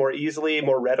quickly, more easily,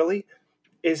 more readily,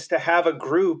 is to have a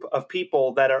group of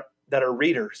people that are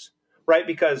readers, right?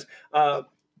 Because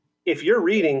if you're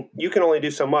reading, you can only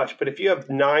do so much. But if you have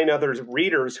 9 other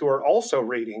readers who are also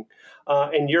reading,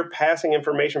 and you're passing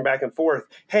information back and forth,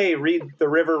 hey, read The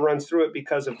River Runs Through It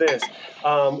because of this.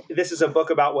 This is a book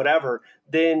about whatever.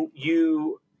 Then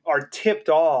you are tipped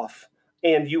off,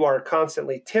 and you are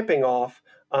constantly tipping off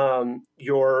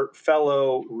your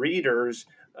fellow readers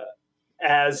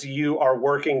as you are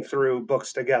working through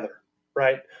books together,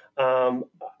 right?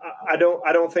 I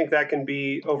don't think that can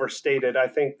be overstated. I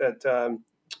think that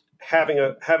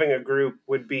having a group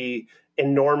would be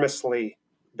enormously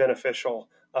beneficial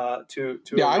to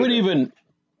yeah, I would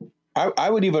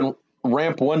even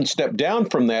ramp one step down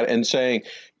from that and saying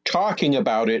talking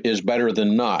about it is better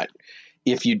than not.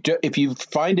 If you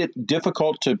find it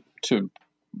difficult to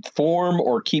form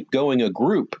or keep going a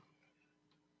group,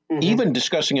 even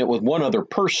discussing it with one other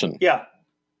person,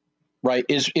 right,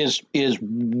 is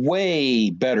way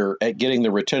better at getting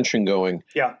the retention going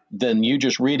than you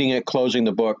just reading it, closing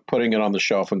the book, putting it on the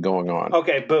shelf, and going on.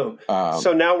 Okay, boom.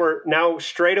 So now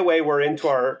straight away we're into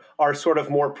our sort of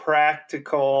more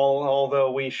practical,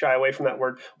 although we shy away from that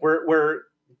word. We're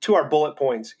to our bullet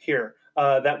points here.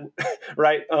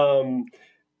 Right.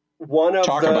 One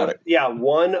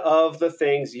of the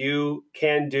things you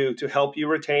can do to help you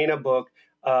retain a book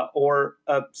or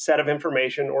a set of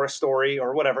information or a story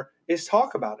or whatever is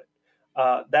talk about it.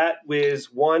 That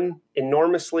is one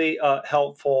enormously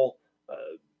helpful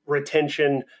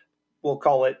retention, we'll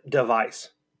call it, device.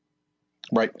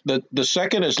 Right. The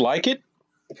second is like it.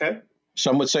 Okay.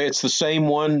 Some would say it's the same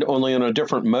one, only in a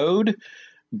different mode.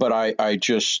 But I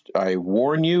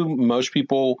warn you, most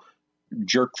people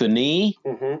jerk the knee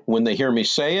when they hear me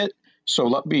say it. So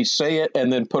let me say it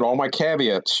and then put all my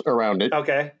caveats around it.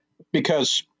 Okay.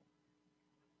 Because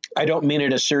I don't mean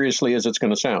it as seriously as it's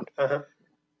going to sound.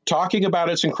 Talking about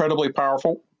it's incredibly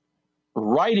powerful.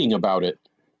 Writing about it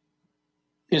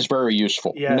is very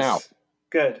useful. Yes. Now,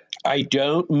 good. I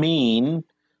don't mean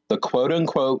the quote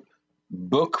unquote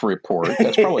book report.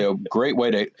 That's probably a great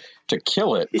way to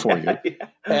kill it for you. Yeah.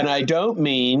 And I don't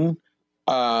mean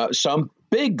some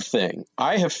big thing.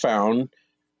 I have found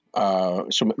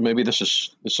so maybe this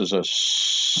is a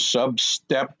sub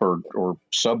step or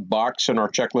sub box in our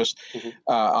checklist.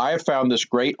 I have found this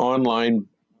great online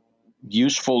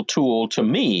useful tool to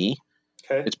me.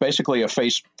 Okay. It's basically a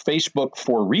Facebook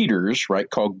for readers, right?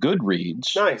 Called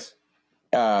Goodreads. Nice.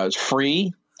 It's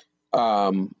free.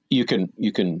 You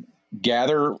can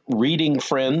gather reading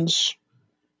friends.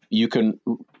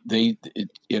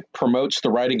 It promotes the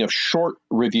writing of short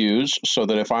reviews so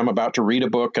that if I'm about to read a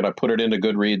book and I put it into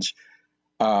Goodreads,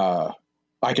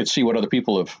 I can see what other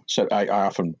people have said. I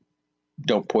often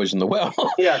don't poison the well.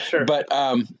 Yeah, sure. But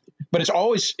it's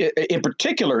always, in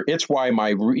particular, it's why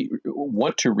my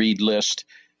want to read list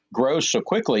grows so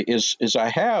quickly is I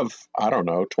have,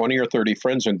 20 or 30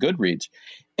 friends on Goodreads.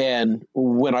 And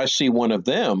when I see one of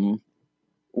them,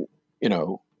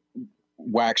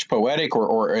 wax poetic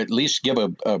or at least give a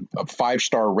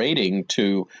 5-star rating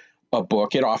to a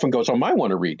book, it often goes on my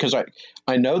want to read because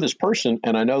I know this person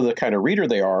and I know the kind of reader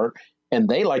they are and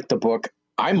they like the book.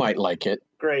 I might like it.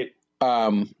 Great.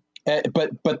 But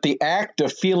the act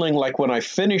of feeling like when I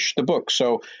finish the book.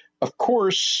 So of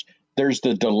course there's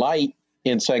the delight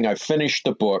in saying I finished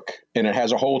the book and it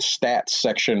has a whole stats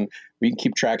section where you can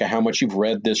keep track of how much you've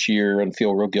read this year and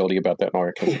feel real guilty about that.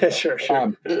 Yeah, sure.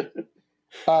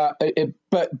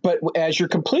 But as you're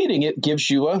completing it, gives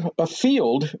you a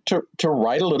field to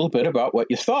write a little bit about what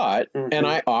you thought, and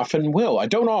I often will. I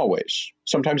don't always.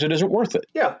 Sometimes it isn't worth it.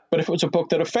 Yeah. But if it was a book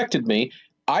that affected me,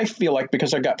 I feel like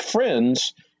because I got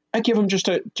friends, I give them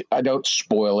I don't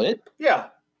spoil it. Yeah.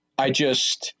 I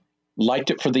just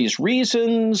liked it for these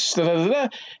reasons. And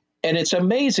it's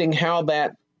amazing how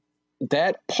that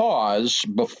pause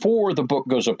before the book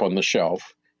goes up on the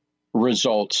shelf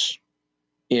results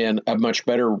in a much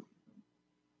better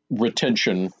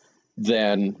retention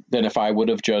than if I would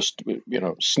have just,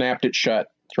 snapped it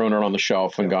shut, thrown it on the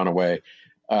shelf and gone away.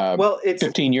 It's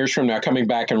 15 years from now coming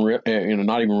back and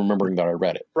not even remembering that I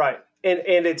read it. Right. And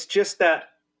it's just that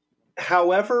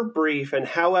however brief and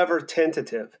however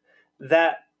tentative,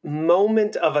 that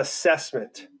moment of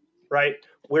assessment, right,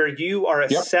 where you are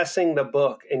assessing the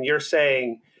book and you're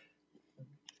saying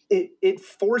it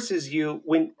forces you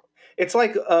it's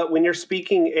like when you're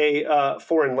speaking a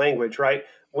foreign language, right?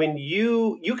 When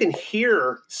you can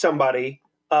hear somebody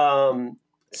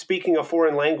speaking a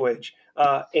foreign language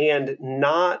and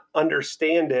not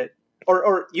understand it,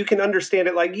 or you can understand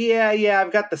it like, yeah,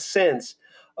 I've got the sense.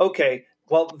 Okay,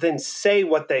 well, then say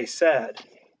what they said.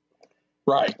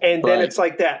 Right. And then it's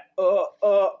like that.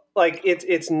 Like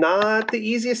it's not the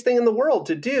easiest thing in the world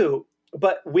to do.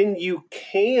 But when you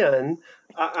can,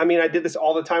 I mean, I did this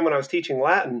all the time when I was teaching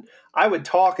Latin. I would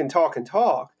talk and talk and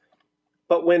talk.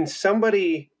 But when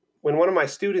one of my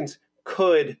students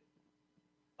could,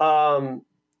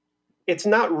 it's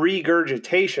not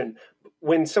regurgitation.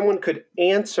 When someone could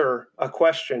answer a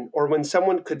question or when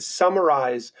someone could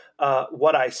summarize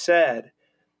what I said,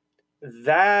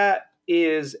 that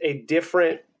is a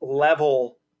different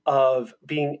level of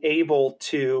being able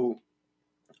to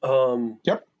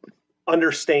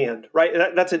understand, right?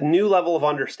 That's a new level of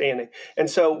understanding. And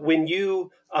so when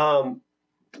you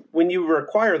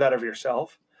require that of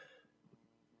yourself,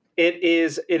 it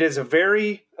is a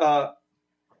very,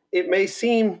 it may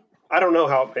seem, I don't know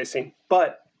how it may seem,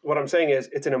 but what I'm saying is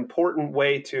it's an important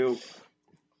way to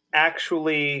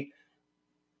actually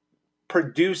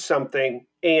produce something,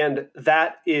 and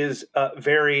that is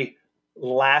very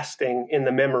lasting in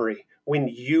the memory when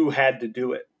you had to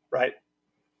do it, right?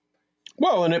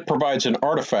 Well, and it provides an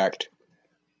artifact.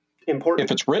 Important.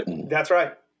 If it's written. That's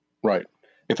right. Right.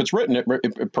 If it's written,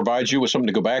 it provides you with something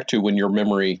to go back to when your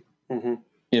memory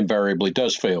invariably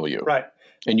does fail you. Right.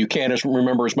 And you can't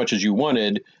remember as much as you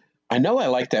wanted. I know I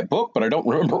like that book, but I don't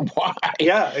remember why.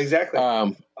 Yeah, exactly.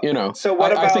 So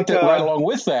what about, I think that right along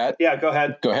with that. Yeah, go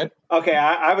ahead. Go ahead. Okay,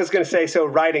 I was going to say, so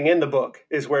writing in the book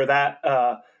is where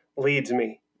that leads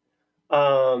me.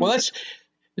 Well, that's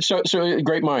so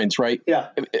great minds, right? Yeah.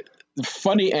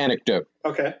 Funny anecdote.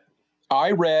 Okay.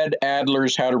 I read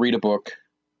Adler's How to Read a Book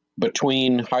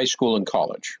between high school and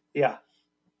college. Yeah.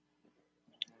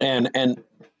 And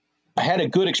I had a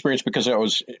good experience because I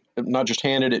was not just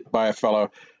handed it by a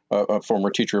fellow, a former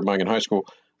teacher of mine in high school,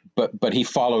 but he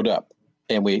followed up,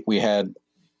 and we had,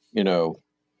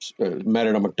 met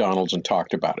at a McDonald's and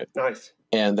talked about it. Nice.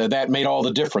 And that made all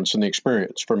the difference in the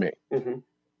experience for me. Mm-hmm.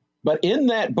 But in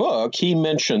that book, he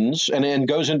mentions and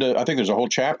goes into, I think there's a whole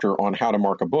chapter on how to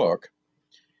mark a book.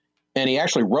 And he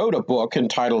actually wrote a book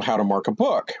entitled How to Mark a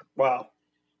Book. Wow.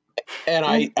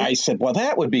 And I said, well,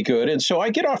 that would be good. And so I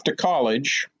get off to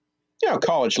college,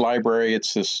 college library.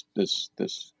 It's this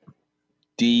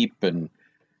deep and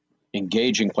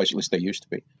engaging place, at least they used to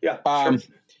be. Yeah. Sure.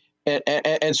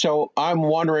 And so I'm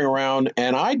wandering around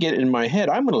and I get in my head,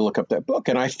 I'm going to look up that book.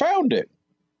 And I found it.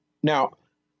 Now,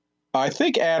 I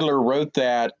think Adler wrote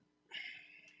that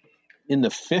in the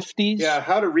 50s. Yeah,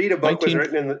 How to Read a Book was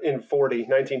written in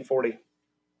 1940.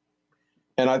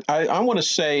 And I want to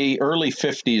say early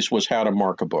 50s was How to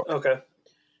Mark a Book. Okay.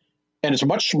 And it's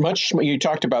much, you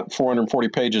talked about 440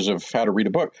 pages of How to Read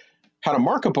a Book. How to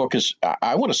Mark a Book is,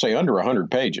 I want to say, under 100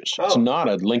 pages. Oh. It's not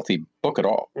a lengthy book at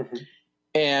all. Mm-hmm.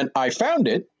 And I found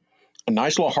it, a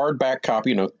nice little hardback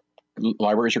copy.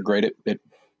 Libraries are great at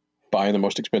buying the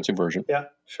most expensive version. Yeah,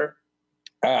 sure.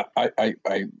 I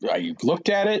looked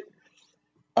at it.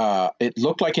 It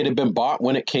looked like it had been bought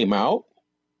when it came out.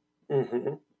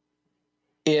 Mm-hmm.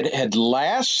 It had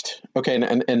okay,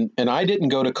 and I didn't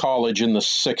go to college in the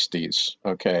 60s,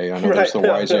 okay? I know there's the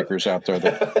wiseacres out there.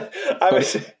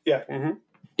 Yeah. Mm-hmm.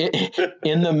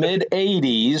 In the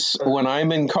mid-'80s, when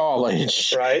I'm in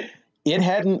college, right, it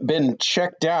hadn't been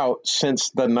checked out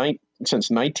since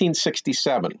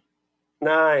 1967.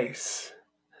 Nice.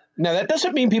 Now, that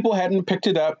doesn't mean people hadn't picked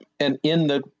it up and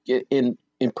in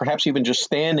perhaps even just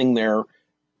standing there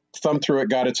thumbed through it,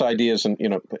 got its ideas, and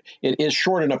it is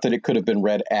short enough that it could have been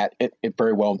read it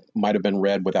very well might have been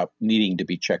read without needing to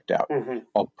be checked out. Mm-hmm.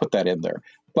 I'll put that in there.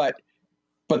 But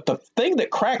the thing that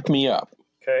cracked me up,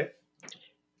 okay,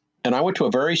 and I went to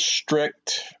a very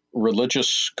strict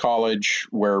religious college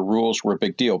where rules were a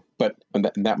big deal, and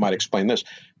that might explain this,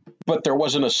 but there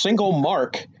wasn't a single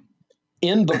mark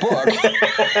in the book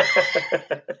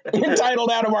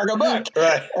entitled How to Mark a Book,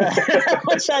 right?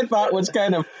 Which I thought was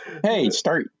kind of, hey,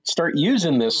 start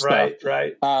using this stuff,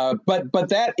 right. But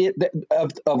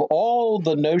of all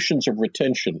the notions of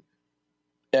retention,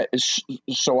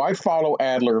 so I follow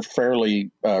Adler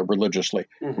fairly religiously,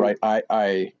 Mm-hmm. right?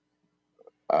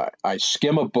 I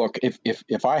skim a book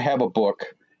if I have a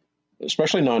book,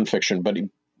 especially nonfiction,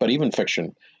 but even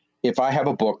fiction. If I have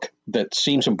a book that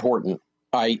seems important,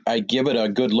 I give it a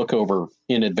good look over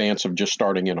in advance of just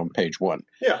starting in on page one.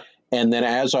 Yeah. And then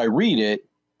as I read it,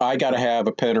 I got to have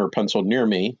a pen or a pencil near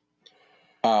me.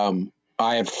 I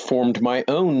have formed my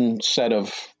own set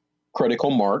of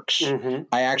critical marks. Mm-hmm.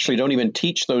 I actually don't even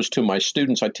teach those to my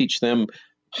students. I teach them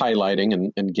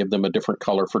highlighting and give them a different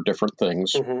color for different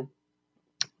things.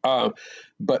 Mm-hmm.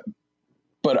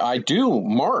 But I do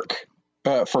mark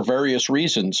for various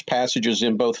reasons passages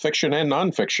in both fiction and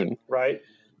nonfiction. Right.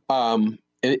 And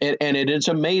it is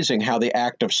amazing how the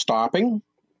act of stopping,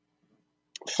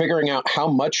 figuring out how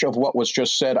much of what was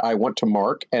just said I want to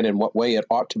mark and in what way it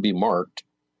ought to be marked,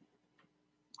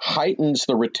 heightens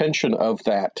the retention of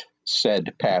that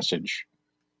said passage,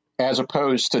 as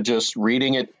opposed to just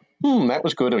reading it, that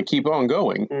was good, and keep on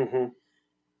going. Mm-hmm.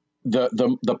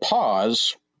 The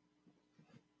pause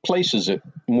places it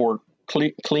more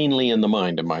cleanly in the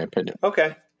mind, in my opinion.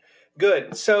 Okay,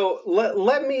 good. So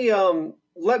let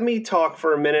me talk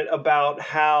for a minute about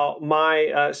how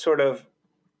my sort of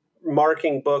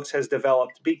marking books has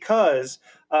developed, because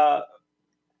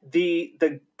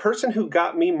the person who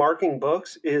got me marking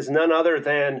books is none other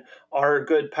than our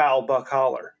good pal Buck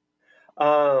Holler.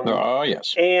 Oh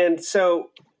yes, and so,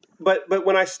 but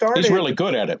when I started, he's really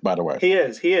good at it, by the way. He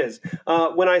is.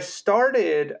 When I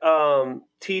started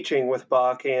teaching with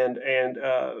Buck, and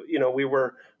we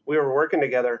were working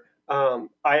together.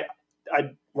 I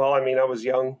was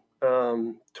young,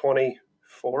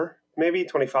 24, maybe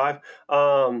 25.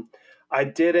 I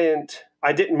didn't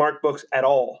mark books at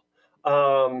all.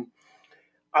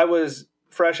 I was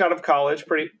fresh out of college,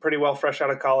 pretty well fresh out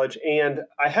of college, and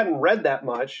I hadn't read that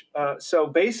much. So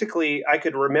basically, I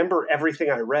could remember everything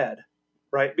I read,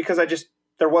 right? Because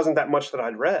there wasn't that much that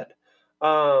I'd read.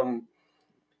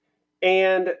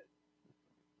 And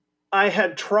I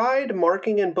had tried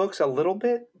marking in books a little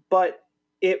bit, but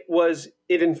it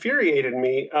infuriated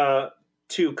me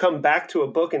to come back to a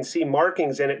book and see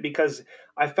markings in it, because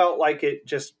I felt like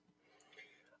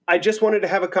I just wanted to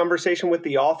have a conversation with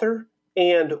the author.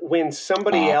 And when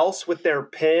somebody else with their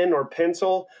pen or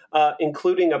pencil,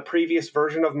 including a previous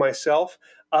version of myself,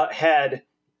 had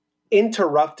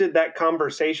interrupted that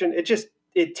conversation,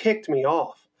 it ticked me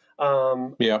off.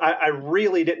 I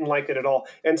really didn't like it at all.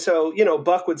 And so,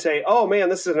 Buck would say, "Oh man,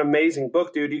 this is an amazing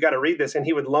book, dude. You got to read this." And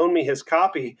he would loan me his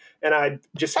copy, and I'd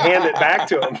just hand it back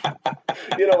to him.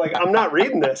 Like, I'm not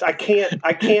reading this. I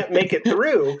can't make it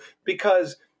through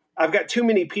because I've got too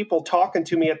many people talking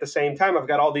to me at the same time. I've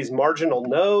got all these marginal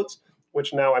notes,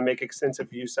 which now I make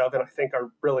extensive use of, and I think are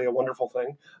really a wonderful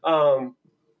thing.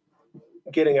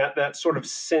 Getting at that sort of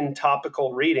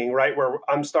syntopical reading, right, where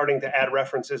I'm starting to add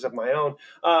references of my own.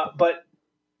 But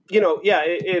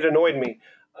it annoyed me.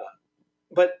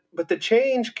 But the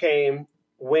change came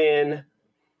when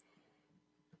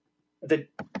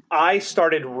I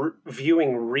started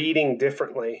viewing reading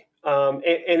differently. And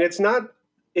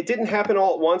it didn't happen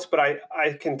all at once, but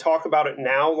I can talk about it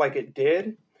now like it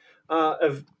did.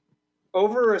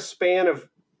 Over a span of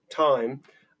time,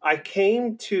 I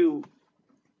came to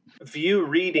view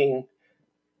reading.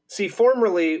 See,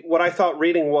 formerly, what I thought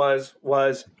reading was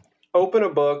open a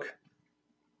book,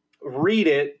 read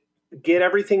it, get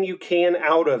everything you can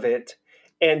out of it,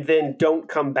 and then don't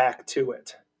come back to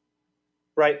it.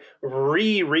 Right?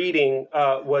 Rereading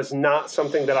was not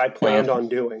something that I planned on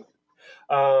doing.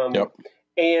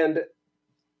 And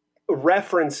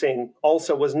referencing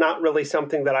also was not really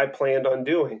something that I planned on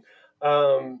doing.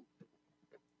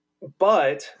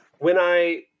 But when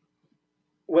I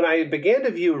began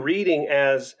to view reading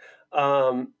as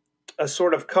a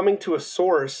sort of coming to a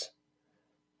source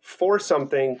for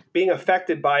something, being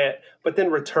affected by it, but then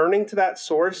returning to that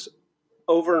source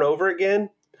over and over again,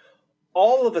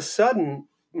 all of a sudden,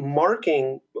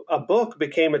 marking a book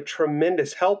became a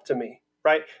tremendous help to me,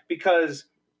 right? Because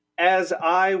as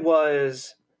I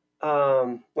was,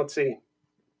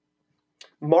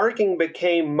 marking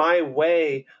became my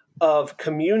way of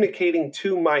communicating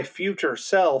to my future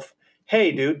self,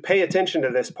 hey, dude, pay attention to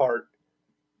this part.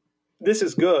 This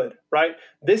is good, right?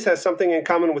 This has something in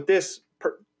common with this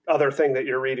other thing that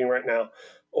you're reading right now,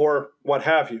 or what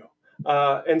have you.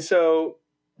 And so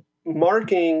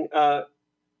marking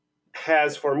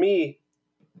has, for me,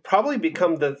 probably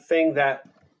become the thing that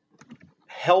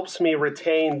helps me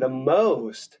retain the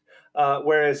most,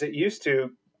 whereas it used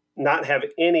to not have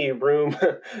any room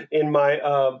in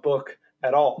my book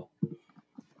at all.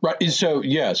 Right. So,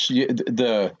 yes,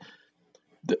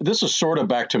 this is sort of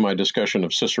back to my discussion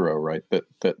of Cicero, right? That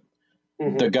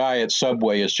mm-hmm. the guy at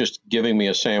Subway is just giving me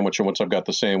a sandwich, and once I've got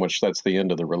the sandwich, that's the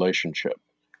end of the relationship.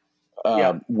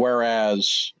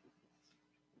 Whereas,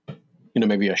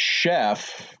 maybe a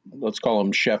chef, let's call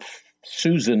him Chef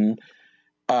Susan,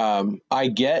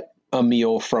 I get a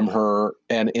meal from her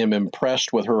and am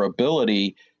impressed with her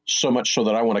ability so much so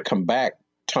that I want to come back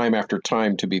time after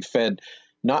time to be fed,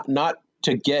 not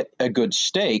to get a good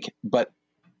steak, but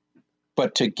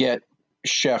to get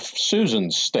Chef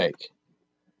Susan's steak.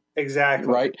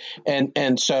 Exactly. Right.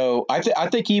 And so I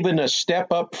think even a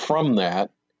step up from that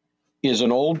is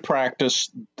an old practice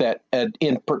that,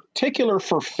 in particular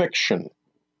for fiction,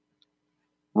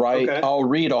 right? Okay. I'll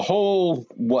read a whole,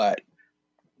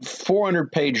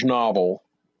 400-page novel,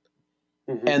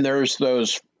 mm-hmm. and there's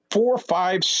those 4,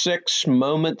 5, 6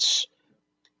 moments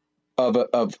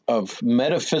of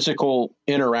metaphysical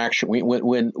interaction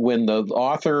when the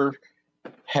author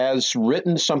has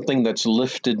written something that's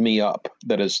lifted me up,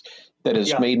 that has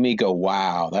made me go,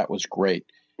 wow, that was great.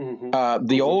 Mm-hmm.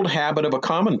 The old habit of a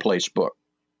commonplace book,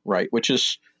 right, which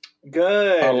is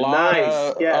good, a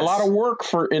lot of work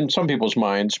in some people's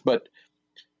minds, but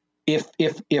if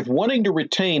wanting to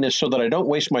retain is so that I don't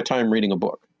waste my time reading a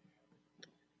book,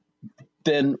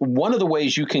 then one of the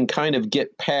ways you can kind of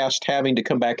get past having to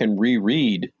come back and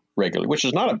reread regularly, which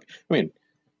is not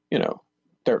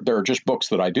there are just books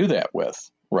that I do that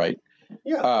with, right?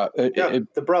 Yeah,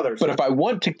 the brothers. But if I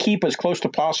want to keep as close to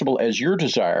possible as your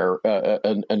desire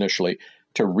initially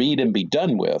to read and be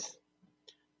done with,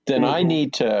 then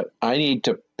mm-hmm. I need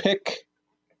to pick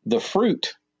the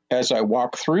fruit as I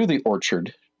walk through the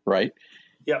orchard, right?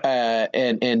 Yeah.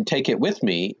 And take it with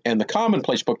me. And the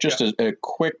commonplace book, just a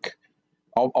quick,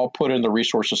 I'll put in the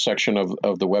resources section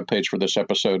of the webpage for this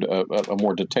episode a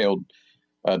more detailed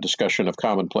discussion of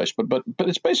commonplace. But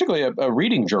it's basically a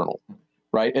reading journal,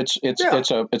 right?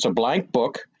 It's a blank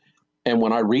book, and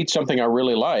when I read something I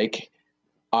really like,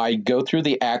 I go through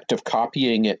the act of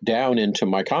copying it down into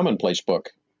my commonplace book,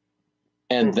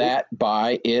 and mm-hmm. that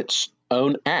by its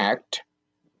own act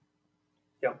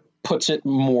puts it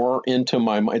more into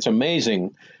my mind. It's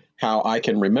amazing how I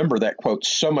can remember that quote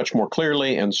so much more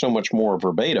clearly and so much more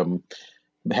verbatim,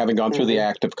 having gone through mm-hmm. the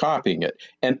act of copying it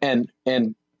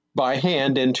and by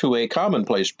hand into a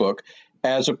commonplace book,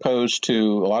 as opposed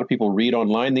to a lot of people read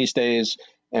online these days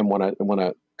and want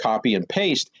to copy and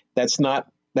paste. That's not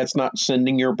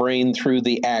sending your brain through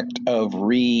the act of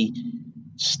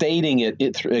restating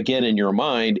it again in your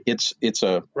mind. It's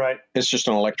just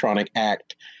an electronic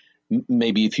act.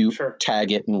 Maybe if you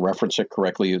tag it and reference it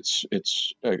correctly, it's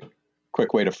a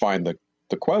quick way to find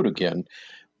the quote again.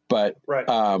 But but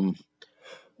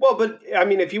I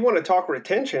mean, if you want to talk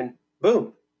retention,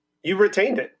 boom, you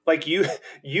retained it. Like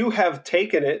you have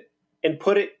taken it and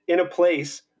put it in a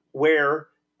place where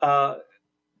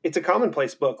it's a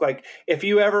commonplace book. Like if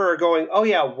you ever are going, oh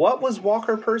yeah, what was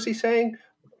Walker Percy saying?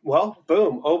 Well,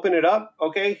 boom, open it up.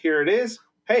 Okay, here it is.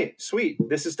 Hey, sweet,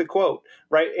 this is the quote,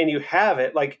 right? And you have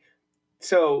it. Like,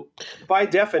 so by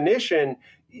definition,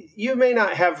 you may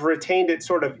not have retained it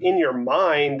sort of in your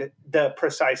mind, the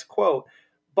precise quote,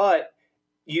 but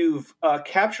you've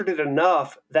captured it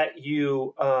enough that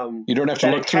you don't have to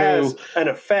look through an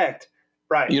effect,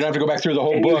 right? You don't have to go back through the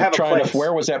whole book trying to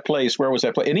where was that place,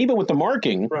 and even with the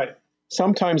marking, right?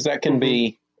 Sometimes that can mm-hmm.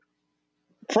 be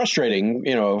frustrating,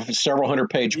 several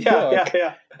 100-page book,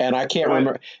 and I can't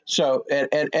remember. So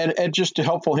and just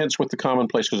helpful hints with the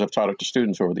commonplace, because I've taught it to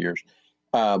students over the years.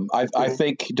 I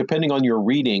think depending on your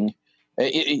reading,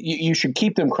 you should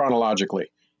keep them chronologically.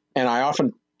 And I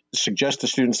often suggest to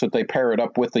students that they pair it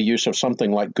up with the use of something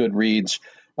like Goodreads.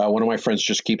 One of my friends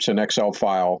just keeps an Excel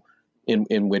file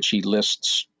in which he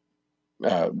lists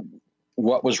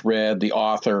what was read, the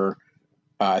author.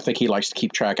 I think he likes to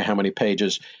keep track of how many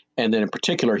pages. And then in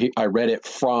particular, I read it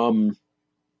from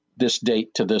this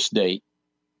date to this date.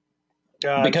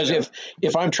 Gotcha. Because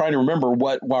if I'm trying to remember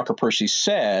what Walker Percy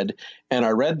said, and I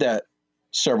read that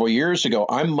several years ago,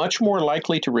 I'm much more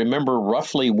likely to remember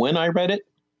roughly when I read it.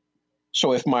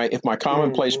 So if my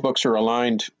commonplace mm-hmm. books are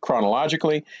aligned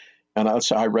chronologically, and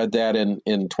I read that in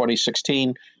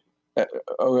 2016.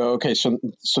 Okay, so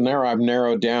now I've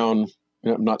narrowed down.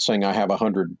 I'm not saying I have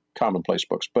 100 commonplace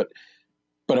books, but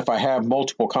if I have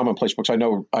multiple commonplace books, I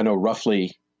know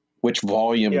roughly which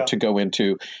volume to go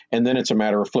into, and then it's a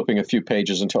matter of flipping a few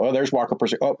pages until there's Walker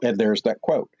Percy. Oh, and there's that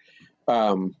quote.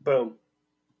 Boom.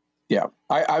 Yeah,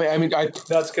 I mean,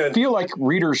 that's good. Feel like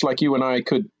readers like you and I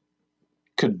could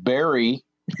bury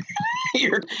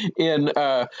here in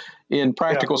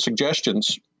practical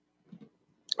suggestions.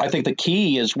 I think the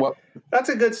key is what. That's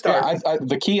a good start. Yeah,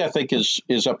 the key I think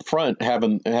is up front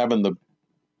having the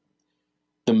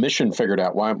mission figured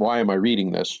out. Why am I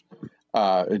reading this?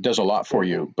 It does a lot for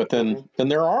you. But then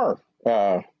there's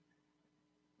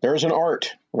an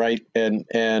art, right?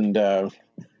 And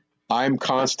I'm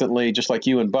constantly, just like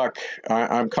you and Buck,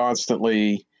 I'm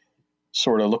constantly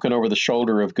sort of looking over the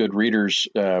shoulder of good readers,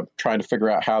 trying to figure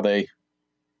out how they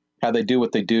do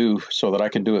what they do so that I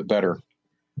can do it better.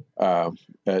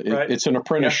 It's an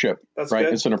apprenticeship, right?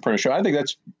 Good. It's an apprenticeship. I think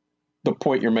that's the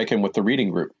point you're making with the reading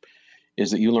group,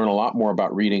 is that you learn a lot more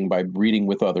about reading by reading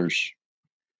with others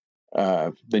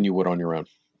than you would on your own.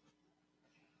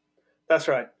 That's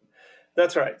right.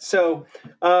 That's right. So,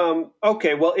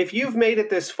 okay, well, if you've made it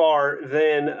this far,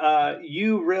 then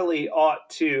you really ought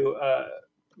to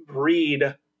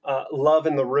read Love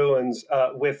in the Ruins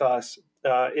with us.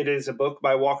 It is a book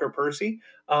by Walker Percy,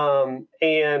 and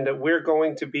we're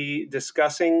going to be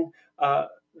discussing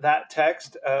that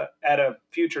text at a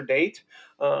future date.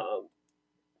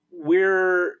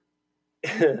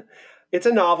 It's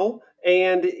a novel,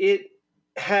 and it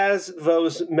has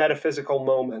those metaphysical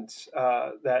moments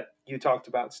that you talked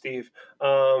about, Steve.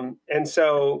 And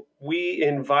so we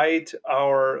invite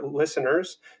our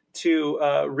listeners to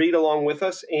read along with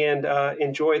us and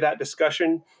enjoy that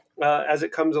discussion as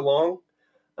it comes along.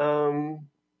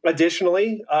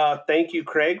 Additionally, thank you,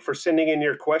 Craig, for sending in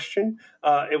your question.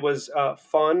 It was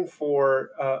fun for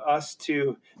us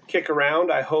to kick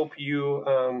around. I hope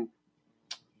you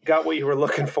got what you were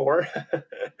looking for.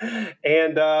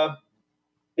 And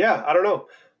yeah, I don't know.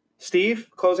 Steve,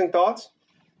 closing thoughts?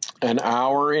 An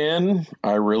hour in,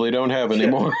 I really don't have any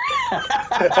more.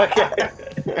 Okay.